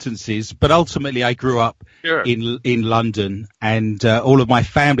of sentences, but ultimately I grew up in London, and all of my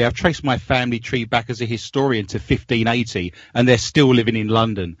family, I've traced my family tree back as a historian to 1580, and they're still living in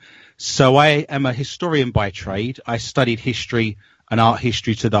London. So I am a historian by trade. I studied history and art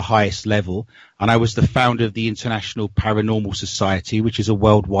history to the highest level, and I was the founder of the International Paranormal Society, which is a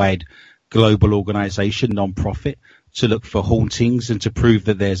worldwide global organization, non-profit, to look for hauntings and to prove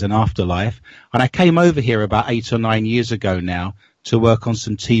that there's an afterlife. And I came over here about 8 or 9 years ago now to work on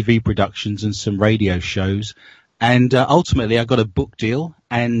some TV productions and some radio shows. And ultimately I got a book deal,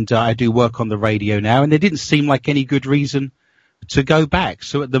 and I do work on the radio now, and there didn't seem like any good reason to go back.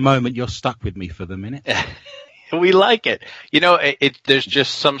 So at the moment, you're stuck with me for the minute. We like it. You know, there's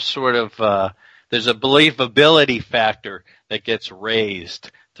just some sort of, there's a believability factor that gets raised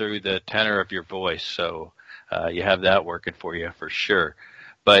through the tenor of your voice. So you have that working for you for sure.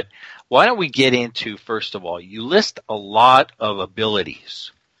 But why don't we get into, first of all, you list a lot of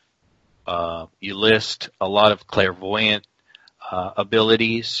abilities. You list a lot of clairvoyant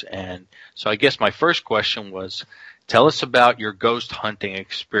abilities. And so I guess my first question was, tell us about your ghost hunting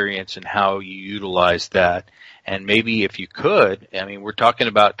experience and how you utilized that. And maybe if you could, I mean, we're talking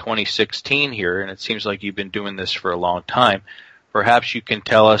about 2016 here, and it seems like you've been doing this for a long time. Perhaps you can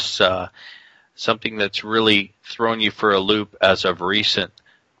tell us something that's really thrown you for a loop as of recent.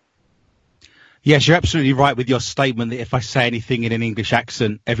 Yes, you're absolutely right with your statement that if I say anything in an English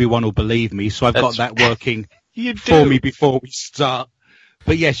accent, everyone will believe me. So I've got that working for me before we start.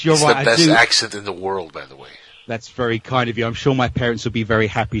 But yes, you're right. It's the best accent in the world, by the way. That's very kind of you. I'm sure my parents will be very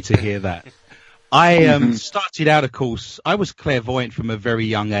happy to hear that. I started out, of course, I was clairvoyant from a very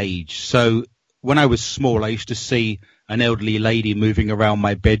young age. So when I was small, I used to see an elderly lady moving around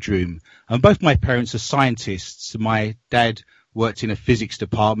my bedroom. And both my parents are scientists. My dad worked in a physics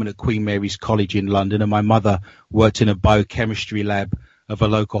department at Queen Mary's College in London, and my mother worked in a biochemistry lab of a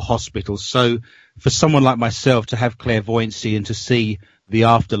local hospital. So for someone like myself to have clairvoyancy and to see the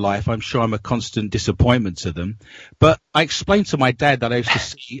afterlife, I'm sure I'm a constant disappointment to them. But I explained to my dad that I used to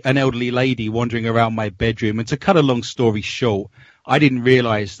see an elderly lady wandering around my bedroom. And to cut a long story short, I didn't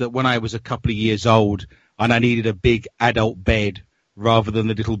realize that when I was a couple of years old and I needed a big adult bed rather than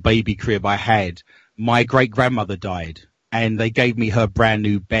the little baby crib I had, my great-grandmother died. And they gave me her brand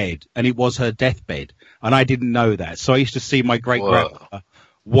new bed, and it was her deathbed. And I didn't know that. So I used to see my great-grandmother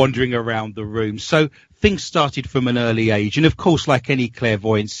wandering around the room. So things started from an early age. And of course, like any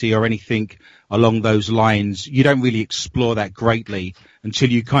clairvoyancy or anything along those lines, you don't really explore that greatly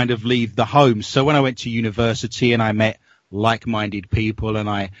until you kind of leave the home. So when I went to university and I met like-minded people and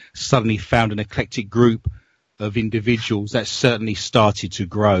I suddenly found an eclectic group of individuals, that certainly started to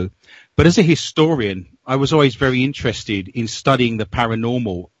grow. But as a historian, I was always very interested in studying the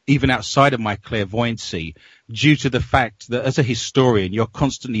paranormal, even outside of my clairvoyancy, due to the fact that as a historian, you're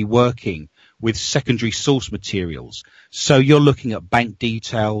constantly working with secondary source materials. So you're looking at bank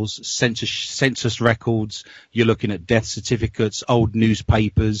details, census records, you're looking at death certificates, old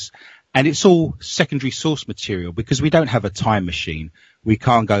newspapers, and it's all secondary source material because we don't have a time machine. We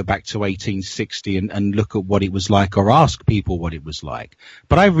can't go back to 1860 and look at what it was like or ask people what it was like.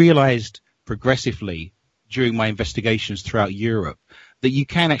 But I realized progressively during my investigations throughout Europe that you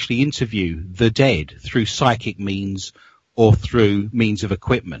can actually interview the dead through psychic means or through means of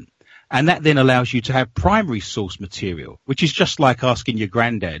equipment. And that then allows you to have primary source material, which is just like asking your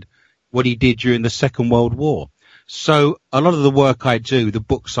granddad what he did during the Second World War. So a lot of the work I do, the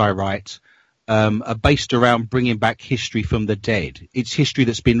books I write, are based around bringing back history from the dead. It's history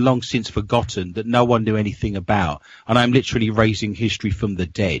that's been long since forgotten, that no one knew anything about. And I'm literally raising history from the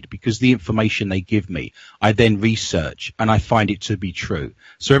dead because the information they give me, I then research and I find it to be true.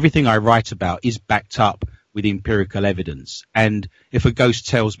 So everything I write about is backed up with empirical evidence. And if a ghost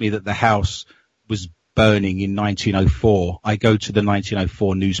tells me that the house was burning in 1904, I go to the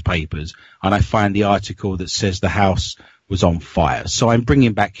 1904 newspapers and I find the article that says the house was on fire. So I'm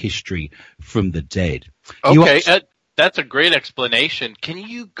bringing back history from the dead. Okay, that's a great explanation. Can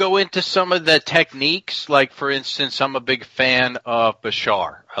you go into some of the techniques? Like, for instance, I'm a big fan of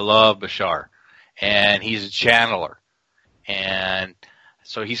Bashar. I love Bashar. And he's a channeler. And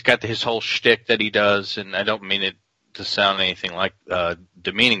so he's got his whole shtick that he does, and I don't mean it to sound anything like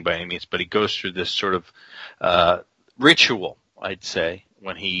demeaning by any means, but he goes through this sort of ritual, I'd say,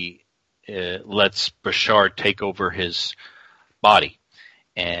 when he lets Bashar take over his body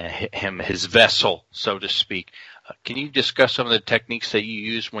and his vessel, so to speak. Can you discuss some of the techniques that you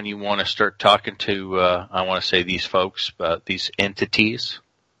use when you want to start talking to, I want to say these folks, these entities?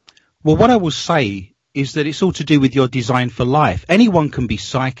 Well, what I will say is that it's all to do with your design for life. Anyone can be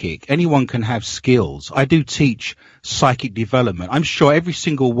psychic. Anyone can have skills. I do teach psychic development. I'm sure every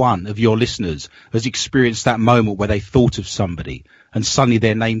single one of your listeners has experienced that moment where they thought of somebody and suddenly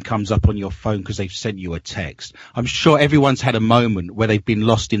their name comes up on your phone because they've sent you a text. I'm sure everyone's had a moment where they've been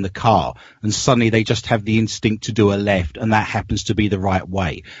lost in the car and suddenly they just have the instinct to do a left and that happens to be the right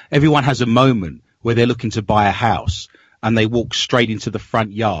way. Everyone has a moment where they're looking to buy a house and they walk straight into the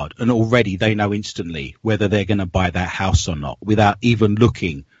front yard and already they know instantly whether they're going to buy that house or not without even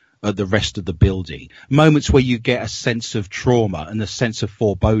looking at the rest of the building. Moments where you get a sense of trauma and a sense of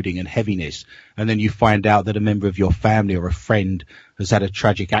foreboding and heaviness, and then you find out that a member of your family or a friend has had a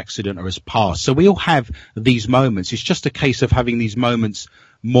tragic accident or has passed. So we all have these moments. It's just a case of having these moments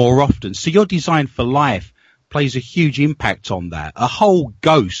more often. So your design for life plays a huge impact on that. A whole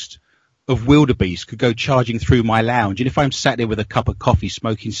ghost of wildebeest could go charging through my lounge, and if I'm sat there with a cup of coffee,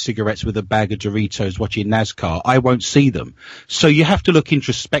 smoking cigarettes with a bag of Doritos, watching NASCAR, I won't see them. So you have to look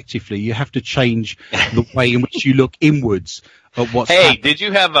introspectively. You have to change the way in which you look inwards at what's happening.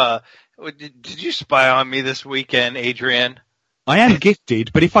 Did you spy on me this weekend, Adrian? I am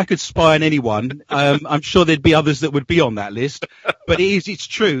gifted, but if I could spy on anyone, I'm sure there'd be others that would be on that list. But it's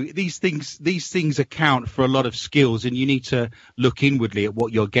true. These things account for a lot of skills, and you need to look inwardly at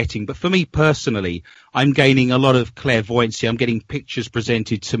what you're getting. But for me personally, I'm gaining a lot of clairvoyancy. I'm getting pictures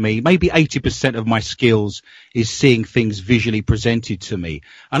presented to me. Maybe 80% of my skills is seeing things visually presented to me.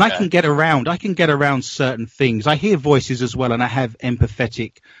 And okay. I can get around certain things. I hear voices as well, and I have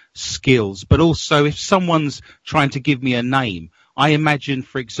empathetic skills. But also, if someone's trying to give me a name, I imagine,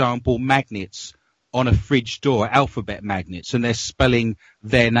 for example, magnets on a fridge door, alphabet magnets, and they're spelling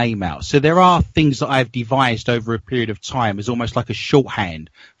their name out. So there are things that I've devised over a period of time as almost like a shorthand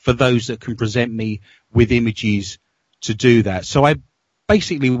for those that can present me with images to do that. So I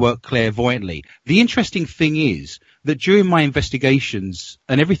basically work clairvoyantly. The interesting thing is that during my investigations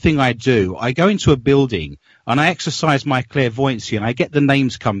and everything I do, I go into a building and I exercise my clairvoyancy, and I get the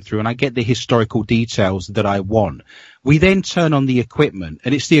names come through, and I get the historical details that I want. We then turn on the equipment,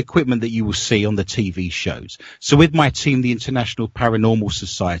 and it's the equipment that you will see on the TV shows. So with my team, the International Paranormal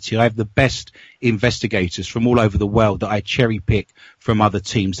Society, I have the best investigators from all over the world that I cherry pick from other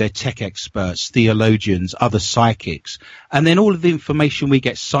teams. They're tech experts, theologians, other psychics. And then all of the information we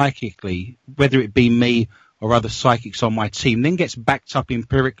get psychically, whether it be me or other psychics on my team, then gets backed up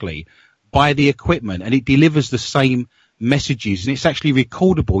empirically by the equipment, and it delivers the same messages, and it's actually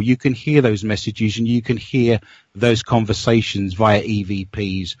recordable. You can hear those messages, and you can hear those conversations via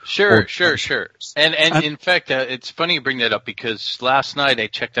EVPs. Sure. And in fact, it's funny you bring that up, because last night I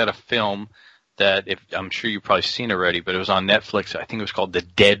checked out a film that I'm sure you've probably seen already, but it was on Netflix. I think it was called The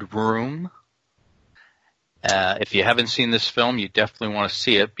Dead Room. If you haven't seen this film, you definitely want to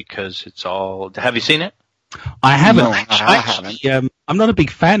see it, because it's all... Have you seen it? I haven't. No, I haven't. I'm not a big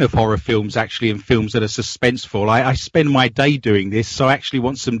fan of horror films, actually, and films that are suspenseful. I spend my day doing this, so I actually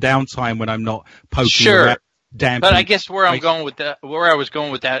want some downtime when I'm not poking around. But I guess where I was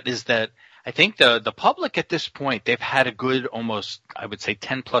going with that is that I think the public at this point, they've had a good almost, I would say,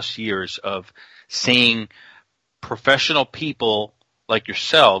 10 plus years of seeing professional people like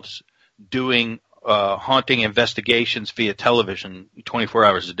yourselves doing haunting investigations via television 24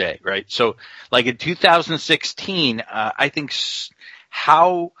 hours a day, right? So like in 2016, I think,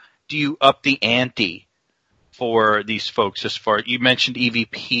 how do you up the ante for these folks as far, you mentioned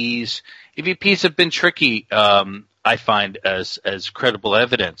EVPs. EVPs have been tricky, I find, as credible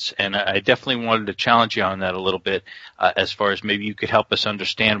evidence. And I definitely wanted to challenge you on that a little bit, as far as maybe you could help us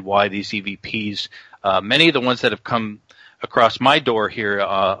understand why these EVPs, many of the ones that have come across my door here,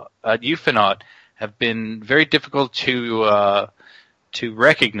 at Ufonaut, have been very difficult to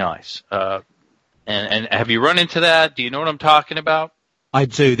recognize. And have you run into that? Do you know what I'm talking about? I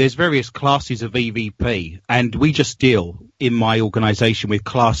do. There's various classes of EVP, and we just deal in my organization with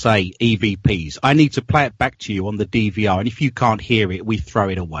Class A EVPs. I need to play it back to you on the DVR, and if you can't hear it, we throw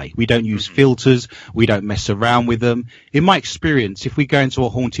it away. We don't use filters. We don't mess around with them. In my experience, if we go into a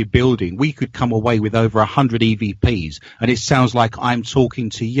haunted building, we could come away with over 100 EVPs, and it sounds like I'm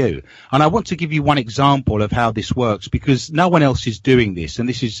talking to you. And I want to give you one example of how this works, because no one else is doing this, and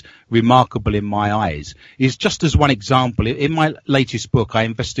this is remarkable in my eyes. Is just as one example, in my latest book, I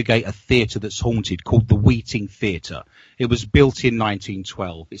investigate a theatre that's haunted called the Wheating Theatre. It was built in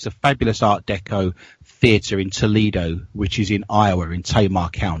 1912. It's a fabulous Art Deco theatre in Toledo, which is in Iowa, in Tamar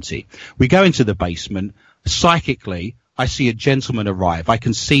County. We go into the basement. Psychically, I see a gentleman arrive. I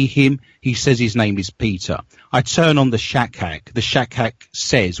can see him. He says his name is Peter. I turn on the shack hack. The shack hack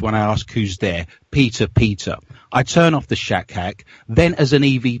says, when I ask who's there, Peter, Peter. I turn off the shack hack. Then as an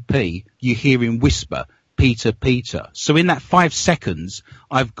EVP, you hear him whisper, Peter, Peter. So in that 5 seconds,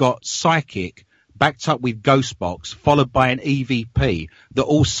 I've got psychic backed up with Ghostbox, followed by an EVP that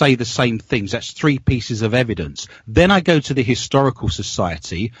all say the same things. That's 3 pieces of evidence. Then I go to the Historical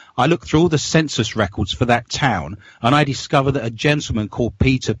Society. I look through all the census records for that town, and I discover that a gentleman called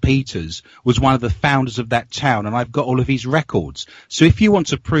Peter Peters was one of the founders of that town, and I've got all of his records. So if you want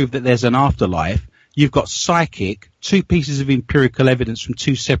to prove that there's an afterlife, you've got psychic, 2 pieces of empirical evidence from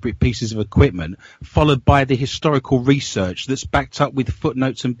 2 separate pieces of equipment, followed by the historical research that's backed up with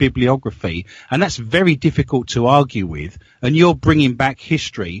footnotes and bibliography. And that's very difficult to argue with. And you're bringing back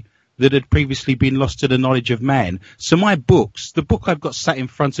history that had previously been lost to the knowledge of man. So my books, the book I've got sat in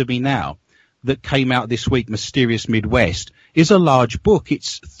front of me now, that came out this week, Mysterious Midwest, is a large book.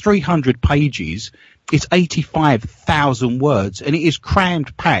 It's 300 pages. It's 85,000 words, and it is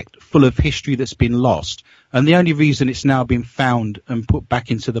crammed, packed, full of history that's been lost. And the only reason it's now been found and put back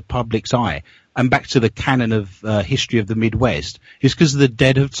into the public's eye and back to the canon of history of the Midwest is because the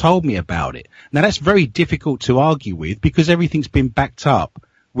dead have told me about it. Now, that's very difficult to argue with, because everything's been backed up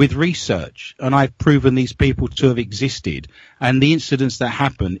with research, and I've proven these people to have existed, and the incidents that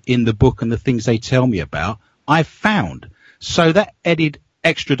happen in the book and the things they tell me about, I've found. So that added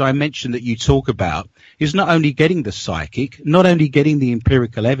extra dimension that you talk about is not only getting the psychic, not only getting the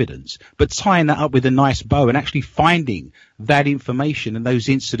empirical evidence, but tying that up with a nice bow and actually finding that information and those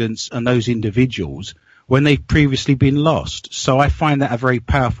incidents and those individuals when they've previously been lost. So I find that a very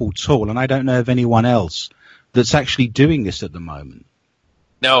powerful tool, and I don't know of anyone else that's actually doing this at the moment.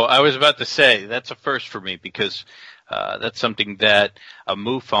 No, I was about to say that's a first for me, because that's something that a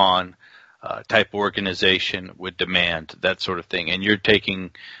MUFON type organization would demand, that sort of thing. And you're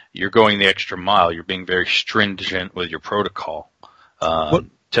going the extra mile. You're being very stringent with your protocol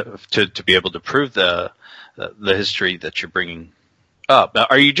to be able to prove the history that you're bringing up. Now,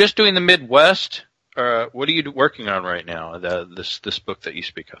 are you just doing the Midwest, or what are you working on right now? This book that you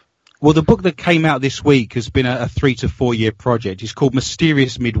speak of. Well, the book that came out this week has been a 3 to 4 year project. It's called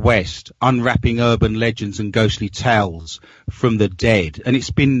Mysterious Midwest, Unwrapping Urban Legends and Ghostly Tales from the Dead. And it's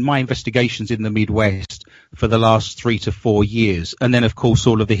been my investigations in the Midwest for the last 3 to 4 years. And then, of course,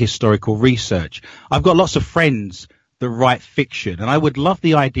 all of the historical research. I've got lots of friends that write fiction, and I would love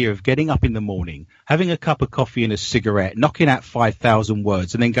the idea of getting up in the morning, having a cup of coffee and a cigarette, knocking out 5,000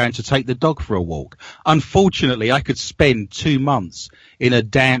 words, and then going to take the dog for a walk. Unfortunately, I could spend 2 months in a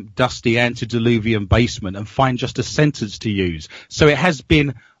damp, dusty, antediluvian basement and find just a sentence to use. So it has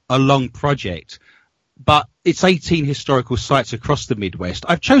been a long project. But it's 18 historical sites across the Midwest.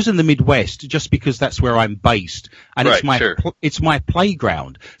 I've chosen the Midwest just because that's where I'm based, and it's my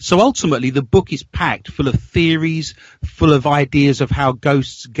playground. So ultimately, the book is packed full of theories, full of ideas of how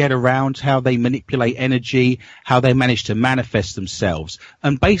ghosts get around, how they manipulate energy, how they manage to manifest themselves.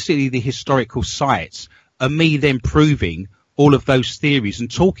 And basically, the historical sites are me then proving all of those theories and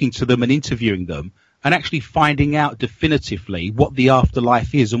talking to them and interviewing them, and actually finding out definitively what the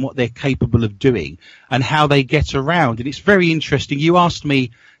afterlife is and what they're capable of doing and how they get around. And it's very interesting. You asked me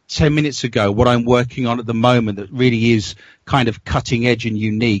 10 minutes ago what I'm working on at the moment that really is kind of cutting edge and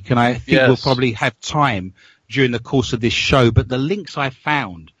unique. And I think we'll probably have time during the course of this show. But the links I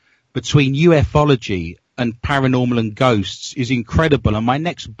found between ufology and paranormal and ghosts is incredible. And my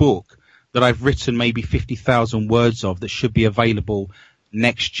next book that I've written maybe 50,000 words of that should be available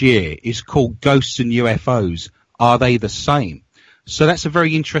next year is called Ghosts and UFOs. Are they the same? So that's a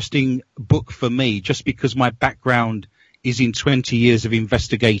very interesting book for me, just because my background is in 20 years of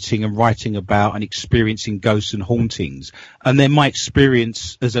investigating and writing about and experiencing ghosts and hauntings. And then my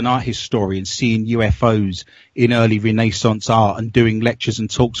experience as an art historian, seeing UFOs in early Renaissance art and doing lectures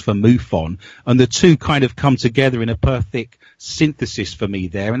and talks for MUFON. And the two kind of come together in a perfect synthesis for me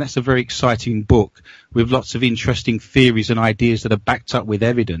there. And that's a very exciting book with lots of interesting theories and ideas that are backed up with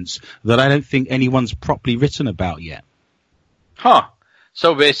evidence that I don't think anyone's properly written about yet. Huh.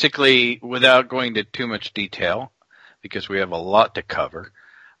 So basically, without going into too much detail, because we have a lot to cover,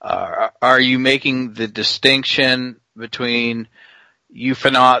 are you making the distinction between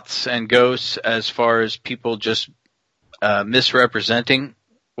ufonauts and ghosts as far as people just misrepresenting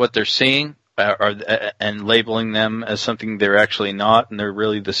what they're seeing and labeling them as something they're actually not, and they're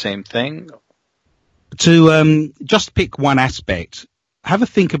really the same thing? To just pick one aspect, have a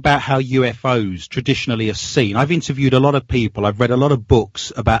think about how UFOs traditionally are seen. I've interviewed a lot of people. I've read a lot of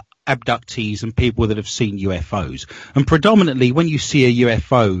books about abductees and people that have seen UFOs. And predominantly when you see a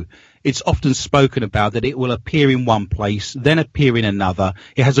UFO, it's often spoken about that it will appear in one place, then appear in another.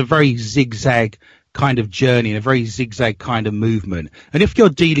 It has a very zigzag kind of journey and a very zigzag kind of movement. And if you're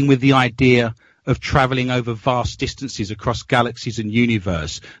dealing with the idea of traveling over vast distances across galaxies and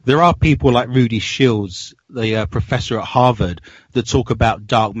universe, there are people like Rudy Shields, the professor at Harvard, that talk about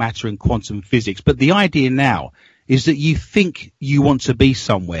dark matter and quantum physics. But the idea now is that you think you want to be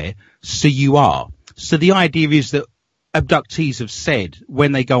somewhere, so you are. So the idea is that abductees have said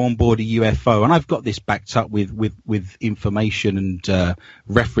when they go on board a UFO, and I've got this backed up with information and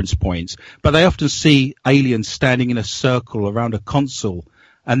reference points, but they often see aliens standing in a circle around a console,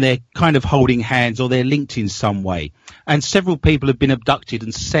 and they're kind of holding hands or they're linked in some way. And several people have been abducted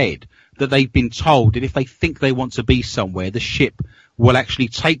and said that they've been told that if they think they want to be somewhere, the ship will actually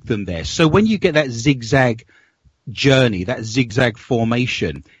take them there. So when you get that zigzag journey, that zigzag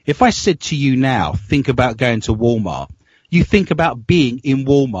formation, if I said to you now, think about going to Walmart, you think about being in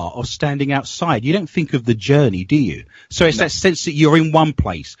Walmart or standing outside. You don't think of the journey, do you? So it's that sense that you're in one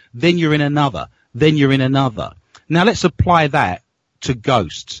place, then you're in another, then you're in another. Now let's apply that to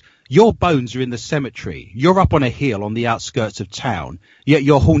ghosts. Your bones are in the cemetery. You're up on a hill on the outskirts of town, yet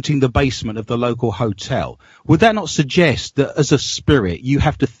you're haunting the basement of the local hotel. Would that not suggest that as a spirit, you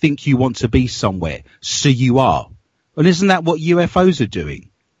have to think you want to be somewhere, so you are? And isn't that what UFOs are doing?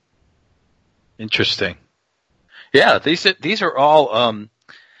 Interesting. Yeah, these are all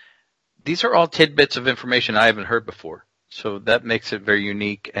tidbits of information I haven't heard before. So that makes it very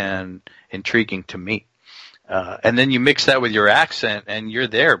unique and intriguing to me. And then you mix that with your accent, and you're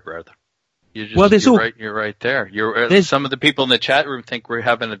there, brother. You're right there. Some of the people in the chat room think we're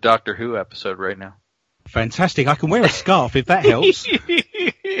having a Doctor Who episode right now. Fantastic. I can wear a scarf if that helps.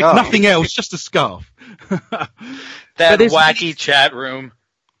 Nothing else, just a scarf. That wacky chat room.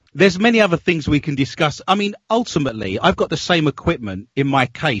 There's many other things we can discuss. I mean, ultimately, I've got the same equipment in my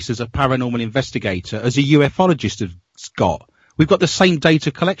case as a paranormal investigator as a ufologist has got. We've got the same data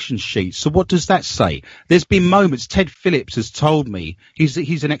collection sheet. So what does that say? There's been moments, Ted Phillips has told me,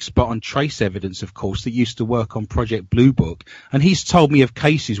 he's an expert on trace evidence, of course, that used to work on Project Blue Book. And he's told me of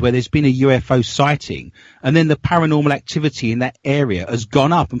cases where there's been a UFO sighting and then the paranormal activity in that area has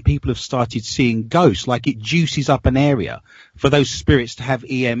gone up and people have started seeing ghosts, like it juices up an area for those spirits to have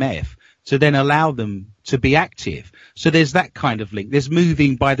EMF to then allow them to be active. So there's that kind of link. There's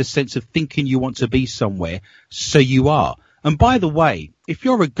moving by the sense of thinking you want to be somewhere, so you are. And by the way, if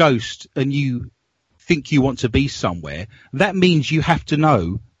you're a ghost and you think you want to be somewhere, that means you have to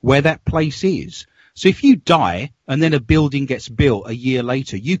know where that place is. So if you die and then a building gets built a year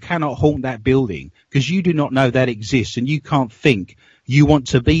later, you cannot haunt that building because you do not know that exists and you can't think you want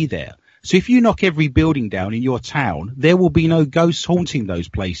to be there. So if you knock every building down in your town, there will be no ghosts haunting those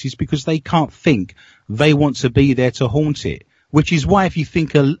places because they can't think they want to be there to haunt it. Which is why if you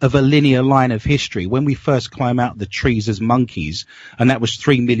think of a linear line of history, when we first climb out the trees as monkeys, and that was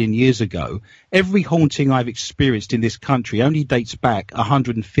 3 million years ago, every haunting I've experienced in this country only dates back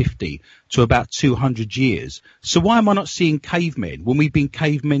 150 to about 200 years. So why am I not seeing cavemen when we've been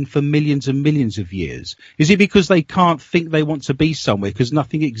cavemen for millions and millions of years? Is it because they can't think they want to be somewhere because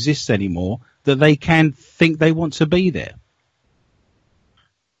nothing exists anymore that they can think they want to be there?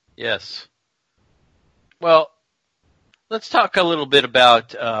 Yes. Well, let's talk a little bit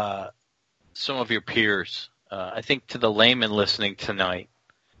about some of your peers. I think to the layman listening tonight,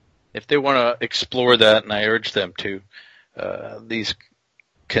 if they want to explore that, and I urge them to, these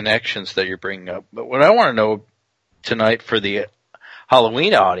connections that you're bringing up. But what I want to know tonight for the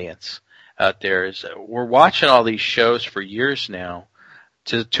Halloween audience out there is we're watching all these shows for years now.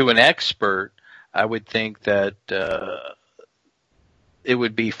 To an expert, I would think that it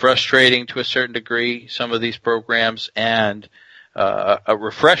would be frustrating to a certain degree, some of these programs, and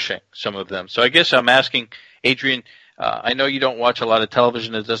refreshing, some of them. So I guess I'm asking, Adrian, I know you don't watch a lot of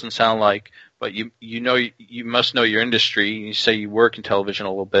television, it doesn't sound like, but you must know your industry. You say you work in television a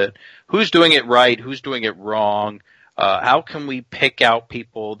little bit. Who's doing it right? Who's doing it wrong? How can we pick out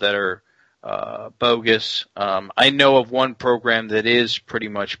people that are bogus? I know of one program that is pretty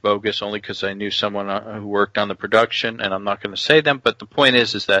much bogus only because I knew someone who worked on the production, and I'm not going to say them, but the point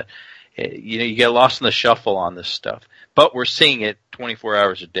is that you get lost in the shuffle on this stuff. But we're seeing it 24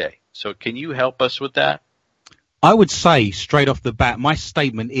 hours a day. So can you help us with that? I would say straight off the bat, my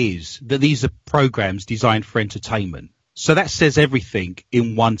statement is that these are programs designed for entertainment. So that says everything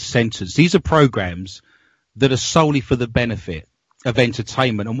in one sentence. These are programs that are solely for the benefit of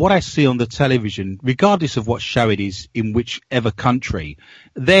entertainment. And what I see on the television, regardless of what show it is in whichever country,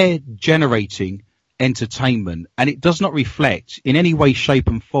 they're generating entertainment, and it does not reflect in any way, shape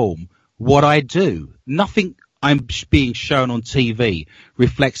and form what I do. Nothing I'm being shown on TV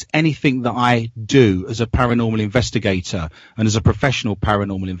reflects anything that I do as a paranormal investigator and as a professional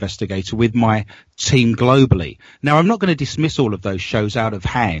paranormal investigator with my team globally. Now, I'm not going to dismiss all of those shows out of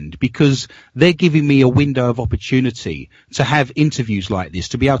hand because they're giving me a window of opportunity to have interviews like this,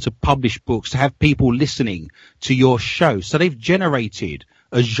 to be able to publish books, to have people listening to your show. So they've generated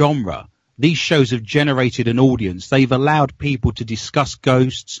a genre. These shows have generated an audience. They've allowed people to discuss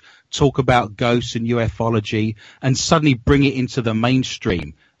ghosts, talk about ghosts and ufology, and suddenly bring it into the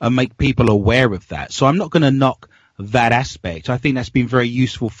mainstream and make people aware of that. So I'm not going to knock that aspect. I think that's been very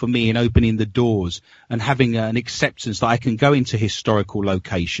useful for me in opening the doors and having an acceptance that I can go into historical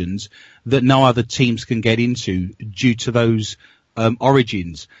locations that no other teams can get into due to those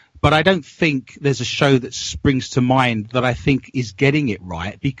origins. But I don't think there's a show that springs to mind that I think is getting it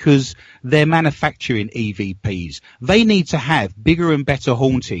right because they're manufacturing EVPs. They need to have bigger and better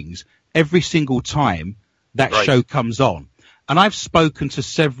hauntings every single time that show comes on. And I've spoken to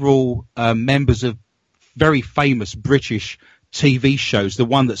several members of very famous British TV shows, the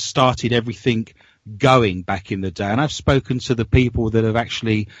one that started everything going back in the day. And I've spoken to the people that have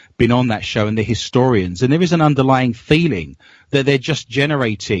actually been on that show and the historians. And there is an underlying feeling that they're just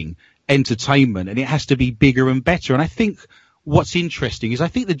generating entertainment and it has to be bigger and better. And I think what's interesting is I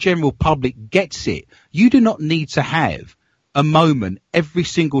think the general public gets it. You do not need to have a moment every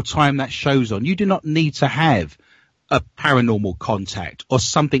single time that show's on. You do not need to have a paranormal contact or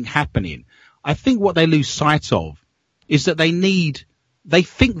something happening. I think what they lose sight of is that they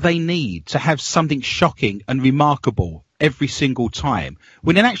think they need to have something shocking and remarkable every single time.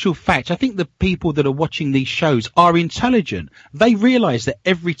 When in actual fact, I think the people that are watching these shows are intelligent. They realize that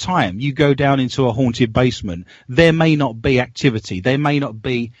every time you go down into a haunted basement, there may not be activity. There may not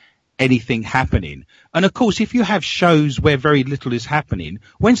be anything happening. And of course, if you have shows where very little is happening,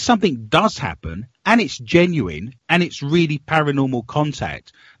 when something does happen and it's genuine and it's really paranormal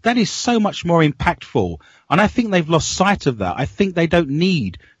contact, that is so much more impactful. And I think they've lost sight of that. I think they don't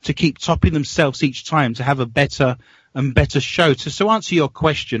need to keep topping themselves each time to have a better and better show. So answer your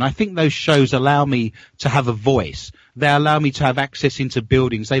question, I think those shows allow me to have a voice. They allow me to have access into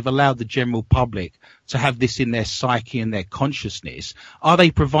buildings. They've allowed the general public to have this in their psyche and their consciousness. Are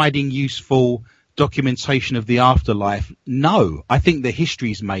they providing useful documentation of the afterlife? No. I think the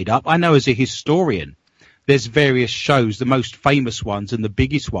history is made up. I know as a historian, there's various shows, the most famous ones and the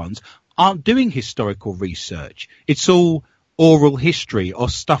biggest ones aren't doing historical research. It's all oral history or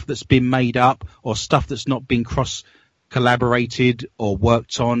stuff that's been made up or stuff that's not been collaborated or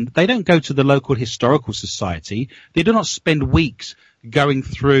worked on. They don't go to the local historical society. They do not spend weeks going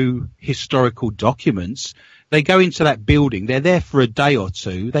through historical documents. They go into that building. They're there for a day or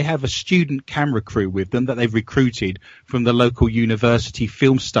two. They have a student camera crew with them that they've recruited from the local university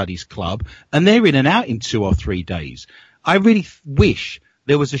film studies club, and they're in and out in 2 or 3 days. I really wish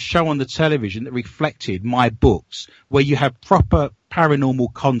there was a show on the television that reflected my books, where you have proper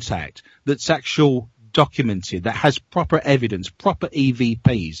paranormal contact that's actual documented, that has proper evidence, proper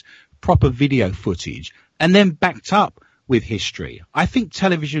EVPs, proper video footage, and then backed up with history. I think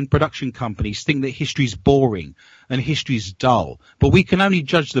television production companies think that history's boring and history's dull, but we can only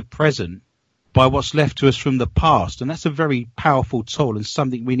judge the present by what's left to us from the past, and that's a very powerful tool and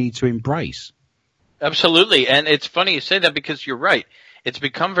something we need to embrace. Absolutely, and it's funny you say that because you're right. It's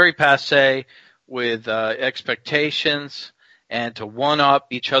become very passé with expectations and to one-up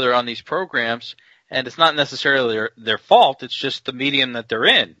each other on these programs. And it's not necessarily their fault. It's just the medium that they're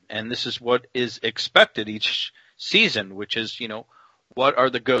in. And this is what is expected each season, which is, what are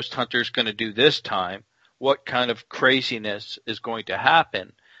the ghost hunters going to do this time? What kind of craziness is going to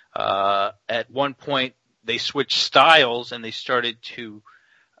happen? At one point, they switched styles and they started to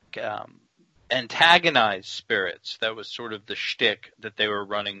antagonize spirits. That was sort of the shtick that they were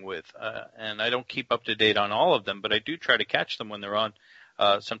running with. And I don't keep up to date on all of them, but I do try to catch them when they're on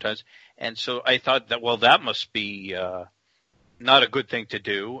sometimes. And so I thought that, well, that must be not a good thing to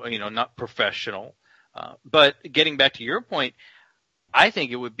do, not professional. But getting back to your point, I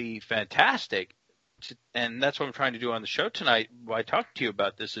think it would be fantastic, and that's what I'm trying to do on the show tonight by talking to you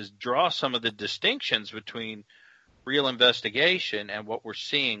about this, is draw some of the distinctions between real investigation and what we're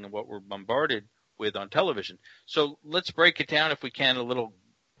seeing and what we're bombarded with on television. So let's break it down, if we can, a little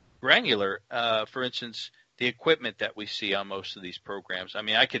granular. For instance, the equipment that we see on most of these programs. I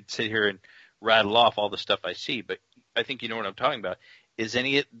mean, I could sit here and rattle off all the stuff I see, but I think you know what I'm talking about. Is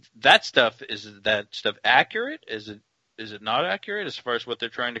that stuff accurate? Is it not accurate as far as what they're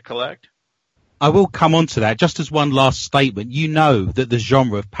trying to collect? I will come on to that. Just as one last statement, you know that the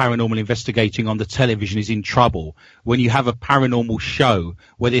genre of paranormal investigating on the television is in trouble when you have a paranormal show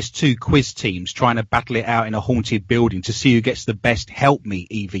where there's 2 quiz teams trying to battle it out in a haunted building to see who gets the best help me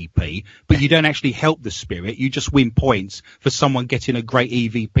EVP, but you don't actually help the spirit. You just win points for someone getting a great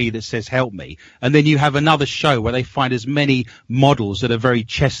EVP that says help me. And then you have another show where they find as many models that are very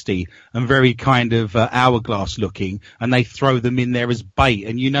chesty and very kind of hourglass looking, and they throw them in there as bait.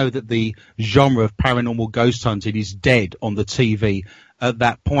 And you know that the genre of paranormal ghost hunting is dead on the TV at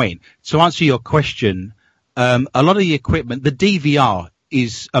that point. To answer your question, a lot of the equipment, the DVR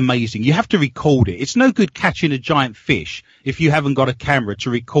is amazing. You have to record it. It's no good catching a giant fish if you haven't got a camera to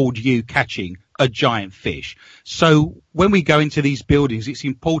record you catching a giant fish. So when we go into these buildings, it's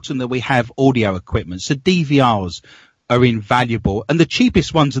important that we have audio equipment. So DVRs are invaluable, and the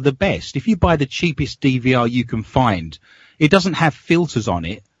cheapest ones are the best. If you buy the cheapest DVR you can find, it doesn't have filters on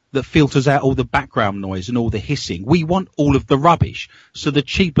it that filters out all the background noise and all the hissing. We want all of the rubbish, so the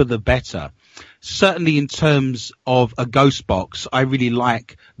cheaper the better. Certainly in terms of a ghost box, I really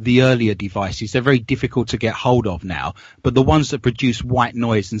like the earlier devices. They're very difficult to get hold of now, but the ones that produce white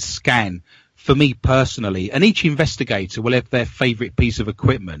noise and scan, for me personally, and each investigator will have their favourite piece of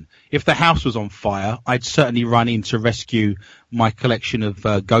equipment. If the house was on fire, I'd certainly run in to rescue my collection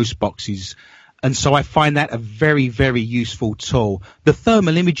of ghost boxes. And so I find that a very, very useful tool. The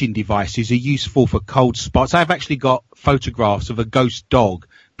thermal imaging devices are useful for cold spots. I've actually got photographs of a ghost dog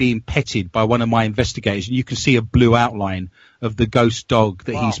being petted by one of my investigators, and you can see a blue outline of the ghost dog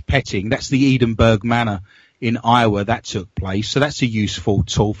that he's petting. That's the Edinburgh Manor in Iowa that took place. So that's a useful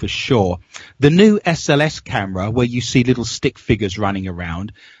tool for sure. The new SLS camera, where you see little stick figures running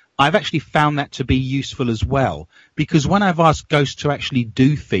around, I've actually found that to be useful as well, because when I've asked ghosts to actually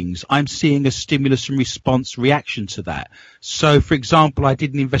do things, I'm seeing a stimulus and response reaction to that. So, for example, I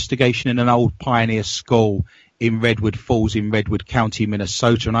did an investigation in an old pioneer school in Redwood Falls in Redwood County,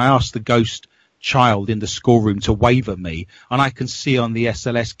 Minnesota, and I asked the ghost child in the schoolroom to wave at me, and I can see on the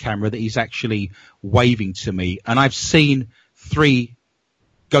SLS camera that he's actually waving to me. And I've seen 3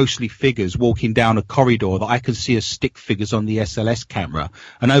 ghostly figures walking down a corridor that I can see as stick figures on the SLS camera,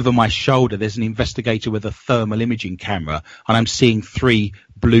 and over my shoulder there's an investigator with a thermal imaging camera, and I'm seeing 3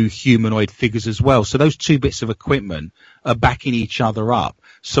 blue humanoid figures as well. So those 2 bits of equipment are backing each other up.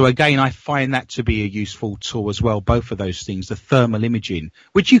 So again, I find that to be a useful tool as well, both of those things, the thermal imaging,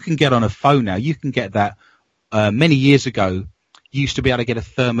 which you can get on a phone now. You can get that many years ago. You used to be able to get a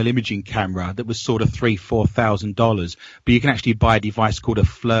thermal imaging camera that was sort of $3,000-$4,000, but you can actually buy a device called a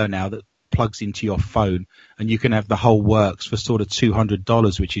FLIR now that plugs into your phone, and you can have the whole works for sort of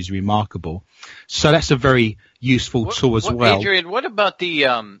 $200, which is remarkable. So that's a very useful tool as well. Adrian, what about the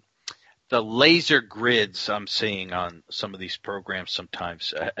laser grids I'm seeing on some of these programs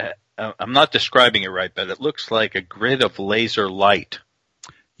sometimes? I'm not describing it right, but it looks like a grid of laser light.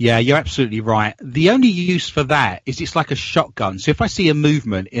 Yeah, you're absolutely right. The only use for that is it's like a shotgun. So if I see a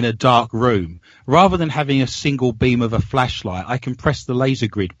movement in a dark room, rather than having a single beam of a flashlight, I can press the laser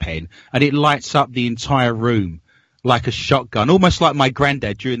grid pen and it lights up the entire room like a shotgun, almost like my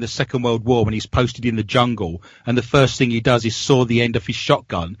granddad during the Second World War when he's posted in the jungle and the first thing he does is saw the end of his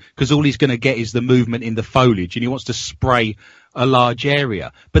shotgun, because all he's going to get is the movement in the foliage and he wants to spray a large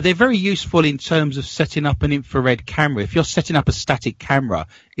area. But they're very useful in terms of setting up an infrared camera. If you're setting up a static camera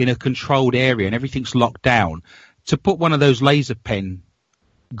in a controlled area and everything's locked down, to put one of those laser pen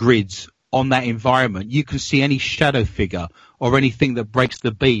grids on that environment, you can see any shadow figure or anything that breaks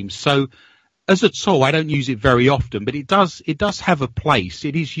the beam. So as a tool, I don't use it very often, but it does have a place.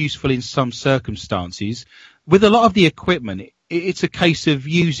 It is useful in some circumstances. With a lot of the equipment, it's a case of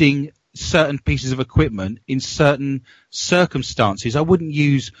using certain pieces of equipment in certain circumstances. I wouldn't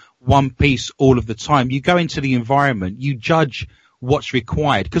use one piece all of the time. You go into the environment, you judge what's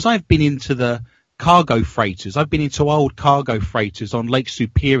required. Because I've been into the cargo freighters. I've been into old cargo freighters on Lake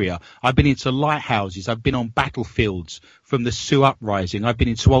Superior. I've been into lighthouses. I've been on battlefields from the Sioux Uprising. I've been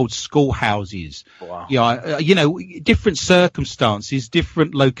into old schoolhouses. Wow. Different circumstances,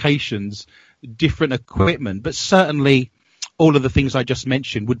 different locations, different equipment, but certainly all of the things I just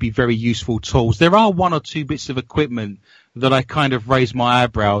mentioned would be very useful tools. There are 1 or 2 bits of equipment that I kind of raise my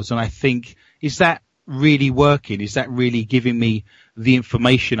eyebrows and I think, is that really working? Is that really giving me the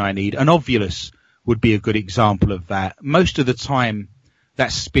information I need? An Ovulus would be a good example of that. Most of the time,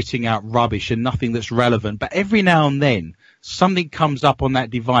 that's spitting out rubbish and nothing that's relevant. But every now and then, something comes up on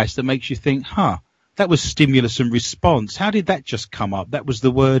that device that makes you think, that was stimulus and response. How did that just come up? That was the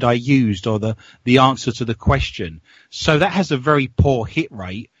word I used or the answer to the question. So that has a very poor hit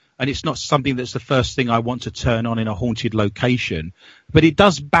rate, and it's not something that's the first thing I want to turn on in a haunted location. But it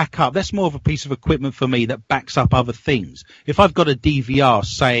does back up. That's more of a piece of equipment for me that backs up other things. If I've got a DVR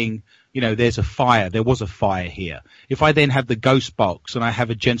saying, there's a fire, there was a fire here. If I then have the ghost box and I have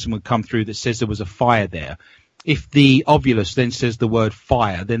a gentleman come through that says there was a fire there, if the Ovulus then says the word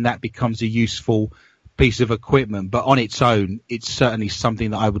fire, then that becomes a useful piece of equipment. But on its own, it's certainly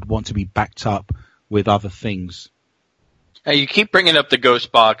something that I would want to be backed up with other things. Now, you keep bringing up the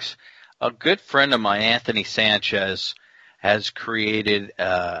ghost box. A good friend of mine, Anthony Sanchez, has created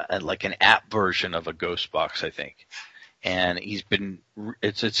like an app version of a ghost box, I think. And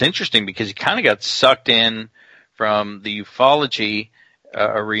it's interesting because he kind of got sucked in from the ufology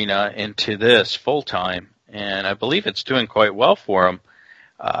arena into this full time, and I believe it's doing quite well for him.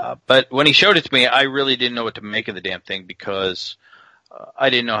 But when he showed it to me, I really didn't know what to make of the damn thing because I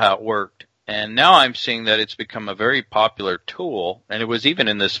didn't know how it worked. And now I'm seeing that it's become a very popular tool, and it was even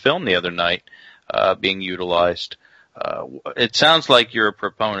in this film the other night being utilized. It sounds like you're a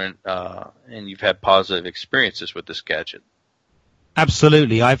proponent and you've had positive experiences with this gadget.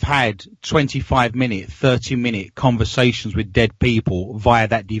 Absolutely. I've had 25-minute, 30-minute conversations with dead people via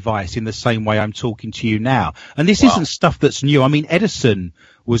that device in the same way I'm talking to you now. And this isn't stuff that's new. I mean, Edison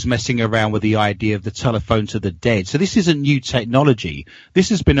was messing around with the idea of the telephone to the dead. So this isn't new technology. This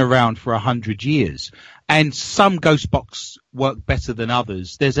has been around for 100 years. And some ghost box work better than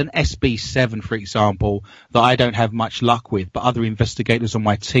others. There's an SB7, for example, that I don't have much luck with, but other investigators on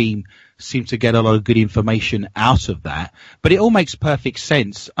my team seem to get a lot of good information out of that. But it all makes perfect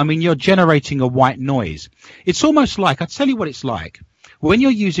sense. I mean, you're generating a white noise. It's almost like, I'll tell you what it's like. When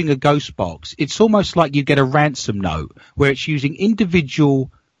you're using a ghost box, it's almost like you get a ransom note where it's using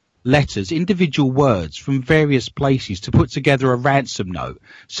individual letters, individual words from various places to put together a ransom note.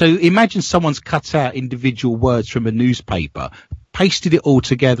 So imagine someone's cut out individual words from a newspaper, pasted it all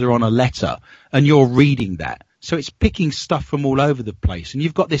together on a letter, and you're reading that. So it's picking stuff from all over the place, and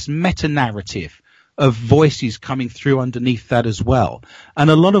you've got this meta-narrative of voices coming through underneath that as well. And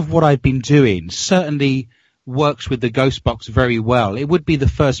a lot of what I've been doing certainly works with the ghost box very well. It would be the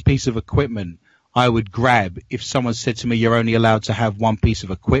first piece of equipment I would grab if someone said to me, you're only allowed to have one piece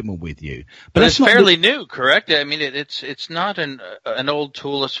of equipment with you. But it's fairly new, correct? I mean, it's not an old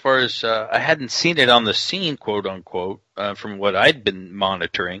tool as far as I hadn't seen it on the scene, quote unquote, from what I'd been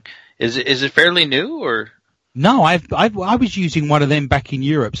monitoring. Is it fairly new or? No, I was using one of them back in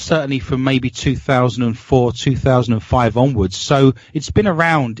Europe, certainly from maybe 2004, 2005 onwards. So it's been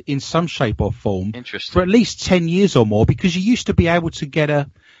around in some shape or form for at least 10 years or more, because you used to be able to get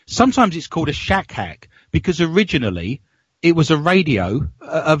sometimes it's called a shack hack, because originally it was a radio,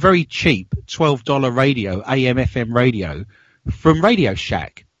 a very cheap $12 radio, AM FM radio from Radio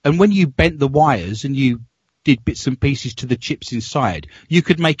Shack. And when you bent the wires and you did bits and pieces to the chips inside, you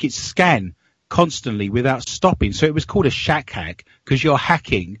could make it scan constantly without stopping. So it was called a shack hack, because you're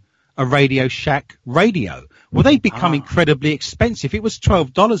hacking a Radio Shack radio. Well, they've become incredibly expensive. It was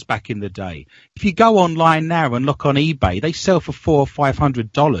 $12 back in the day. If you go online now and look on eBay, they sell for $400 or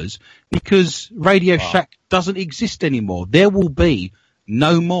 $500 because Radio Shack doesn't exist anymore. There will be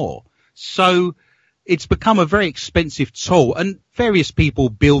no more. So it's become a very expensive tool, and various people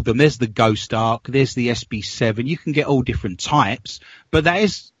build them. There's the Ghost Arc, there's the SB7. You can get all different types, but that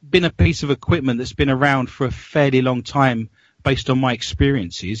has been a piece of equipment that's been around for a fairly long time based on my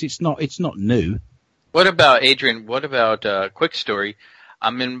experiences. It's not new. What about, Adrian, quick story.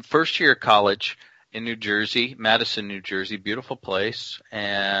 I'm in first year of college in New Jersey, Madison, New Jersey, beautiful place,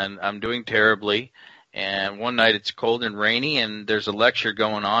 and I'm doing terribly. And one night it's cold and rainy, and there's a lecture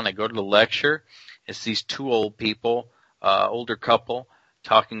going on. I go to the lecture. It's these two old people, older couple,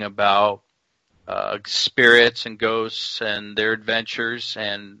 talking about spirits and ghosts and their adventures,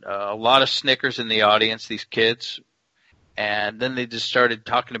 and a lot of snickers in the audience, these kids. And then they just started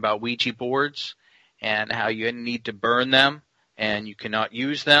talking about Ouija boards and how you need to burn them and you cannot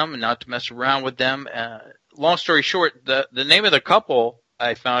use them and not to mess around with them. Long story short, the name of the couple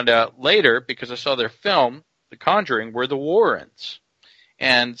I found out later because I saw their film, The Conjuring, were the Warrens.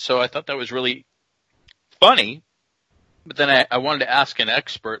 And so I thought that was really funny. But then I wanted to ask an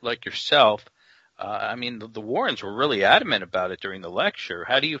expert like yourself. I mean, the Warrens were really adamant about it during the lecture.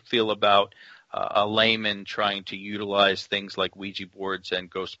 How do you feel about a layman trying to utilize things like Ouija boards and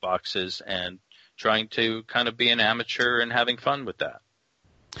ghost boxes and trying to kind of be an amateur and having fun with that?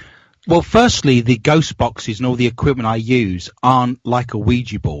 Well, firstly, the ghost boxes and all the equipment I use aren't like a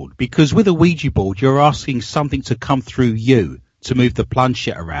Ouija board, because with a Ouija board, you're asking something to come through you to move the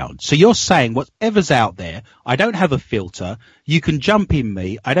planchette around. So you're saying whatever's out there, I don't have a filter, you can jump in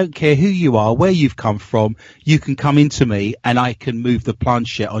me, I don't care who you are, where you've come from, you can come into me and I can move the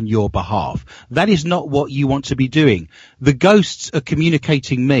planchette on your behalf. That is not what you want to be doing. The ghosts are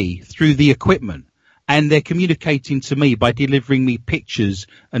communicating me through the equipment, and they're communicating to me by delivering me pictures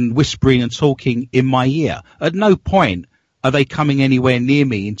and whispering and talking in my ear. At no point are they coming anywhere near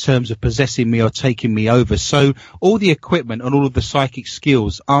me in terms of possessing me or taking me over. So all the equipment and all of the psychic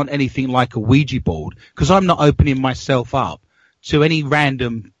skills aren't anything like a Ouija board, because I'm not opening myself up to any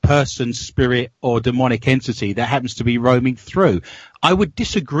random person, spirit, or demonic entity that happens to be roaming through. I would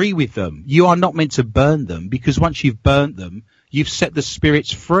disagree with them. You are not meant to burn them, because once you've burnt them, you've set the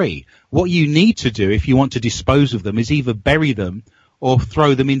spirits free. What you need to do if you want to dispose of them is either bury them or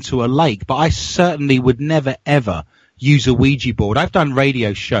throw them into a lake. But I certainly would never, ever use a Ouija board. I've done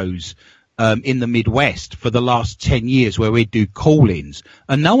radio shows in the Midwest for the last 10 years where we do call-ins,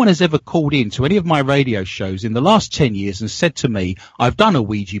 and no one has ever called in to any of my radio shows in the last 10 years and said to me, I've done a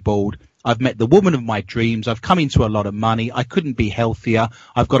Ouija board, I've met the woman of my dreams, I've come into a lot of money, I couldn't be healthier,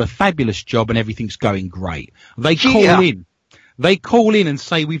 I've got a fabulous job and everything's going great. They call in and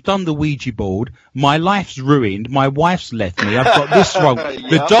say, we've done the Ouija board, my life's ruined, my wife's left me, I've got this wrong,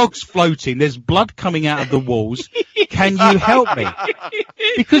 the dog's floating, there's blood coming out of the walls, can you help me?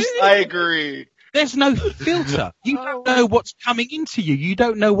 Because I agree. There's no filter. You don't know what's coming into you. You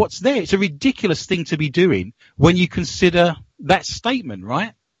don't know what's there. It's a ridiculous thing to be doing when you consider that statement,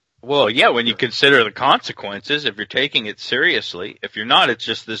 right? Well, yeah, when you consider the consequences, if you're taking it seriously. If you're not, it's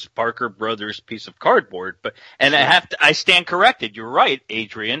just this Parker Brothers piece of cardboard. I stand corrected. You're right,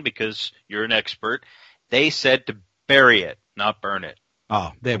 Adrian, because you're an expert. They said to bury it, not burn it.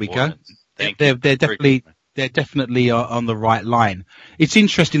 Oh, there we go. They're definitely on the right line. It's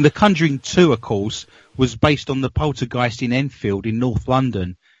interesting. The Conjuring 2, of course, was based on the poltergeist in Enfield in North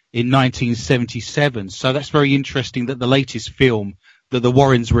London in 1977. So that's very interesting that the latest film that the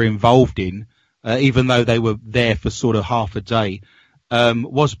Warrens were involved in, even though they were there for sort of half a day,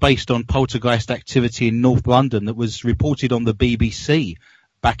 was based on poltergeist activity in North London that was reported on the BBC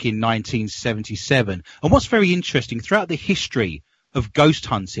back in 1977. And what's very interesting, throughout the history of ghost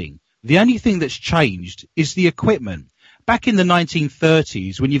hunting, the only thing that's changed is the equipment. Back in the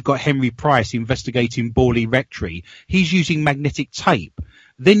 1930s, when you've got Henry Price investigating Borley Rectory, he's using magnetic tape.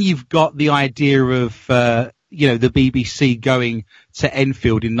 Then you've got the idea of, the BBC going to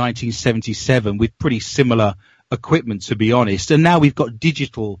Enfield in 1977 with pretty similar equipment, to be honest. And now we've got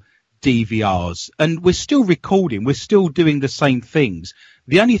digital DVRs, and we're still recording. We're still doing the same things.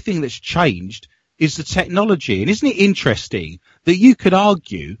 The only thing that's changed is the technology. And isn't it interesting that you could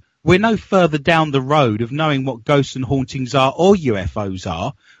argue we're no further down the road of knowing what ghosts and hauntings are or UFOs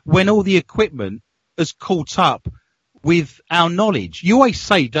are when all the equipment has caught up with our knowledge. You always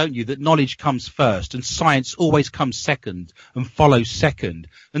say, don't you, that knowledge comes first and science always comes second and follows second.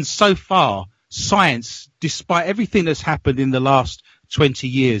 And so far, science, despite everything that's happened in the last 20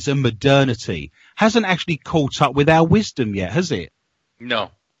 years and modernity, hasn't actually caught up with our wisdom yet, has it?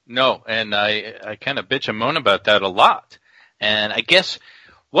 No. And I kind of bitch and moan about that a lot. And I guess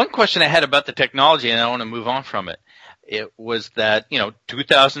one question I had about the technology, and I want to move on from it, it was that,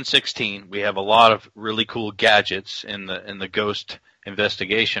 2016, we have a lot of really cool gadgets in the ghost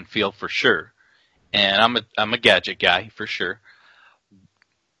investigation field for sure. And I'm a gadget guy for sure.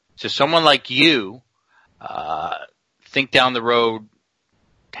 So someone like you, think down the road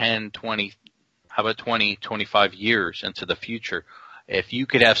 10, 20, how about 20, 25 years into the future, if you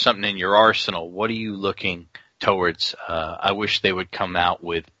could have something in your arsenal, what are you looking towards? I wish they would come out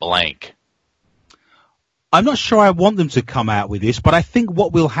with blank. I'm not sure I want them to come out with this, but I think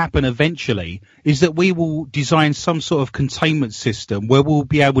what will happen eventually is that we will design some sort of containment system where we'll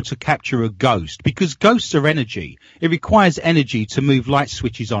be able to capture a ghost, because ghosts are energy. It requires energy to move light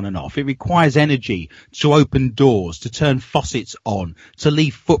switches on and off. It requires energy to open doors, to turn faucets on, to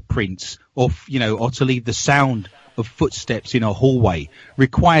leave footprints or to leave the sound of footsteps in a hallway.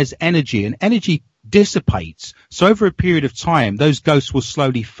 Requires energy, and energy dissipates. So over a period of time, those ghosts will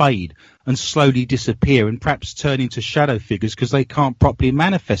slowly fade and slowly disappear and perhaps turn into shadow figures because they can't properly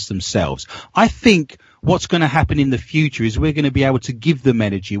manifest themselves. I think what's going to happen in the future is we're going to be able to give them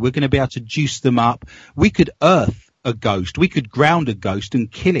energy. We're going to be able to juice them up. We could earth a ghost. We could ground a ghost and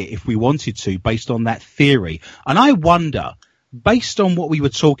kill it if we wanted to, based on that theory. And I wonder, based on what we were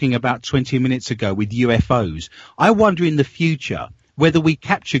talking about 20 minutes ago with UFOs, I wonder in the future whether we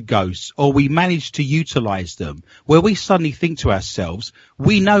capture ghosts or we manage to utilize them, where we suddenly think to ourselves,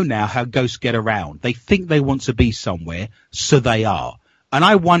 we know now how ghosts get around. They think they want to be somewhere, so they are. And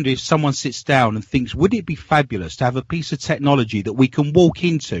I wonder if someone sits down and thinks, would it be fabulous to have a piece of technology that we can walk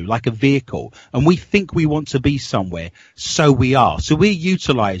into like a vehicle, and we think we want to be somewhere, so we are. So we're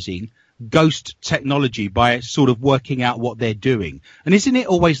utilizing ghost technology by sort of working out what they're doing. And isn't it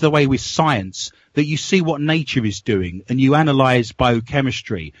always the way with science that you see what nature is doing and you analyze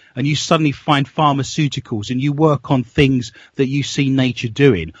biochemistry and you suddenly find pharmaceuticals and you work on things that you see nature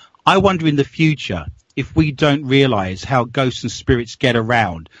doing? I wonder in the future, if we don't realize how ghosts and spirits get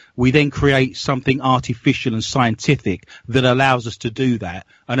around, we then create something artificial and scientific that allows us to do that.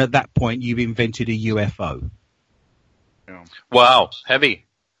 And at that point, you've invented a UFO. Wow. Heavy.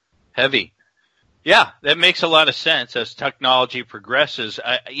 Yeah, that makes a lot of sense as technology progresses.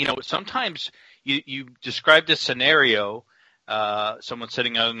 Sometimes you describe this scenario, someone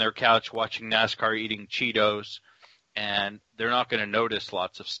sitting on their couch watching NASCAR eating Cheetos, and they're not going to notice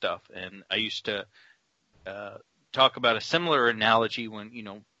lots of stuff. And I used to talk about a similar analogy when,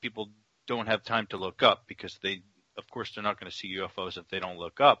 people don't have time to look up because they're not going to see UFOs if they don't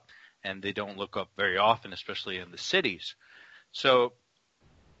look up, and they don't look up very often, especially in the cities. So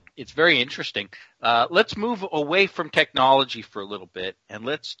it's very interesting. Let's move away from technology for a little bit, and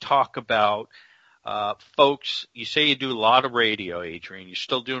let's talk about folks. You say you do a lot of radio, Adrian. You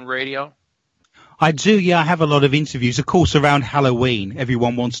still doing radio? I do, yeah. I have a lot of interviews. Of course, around Halloween,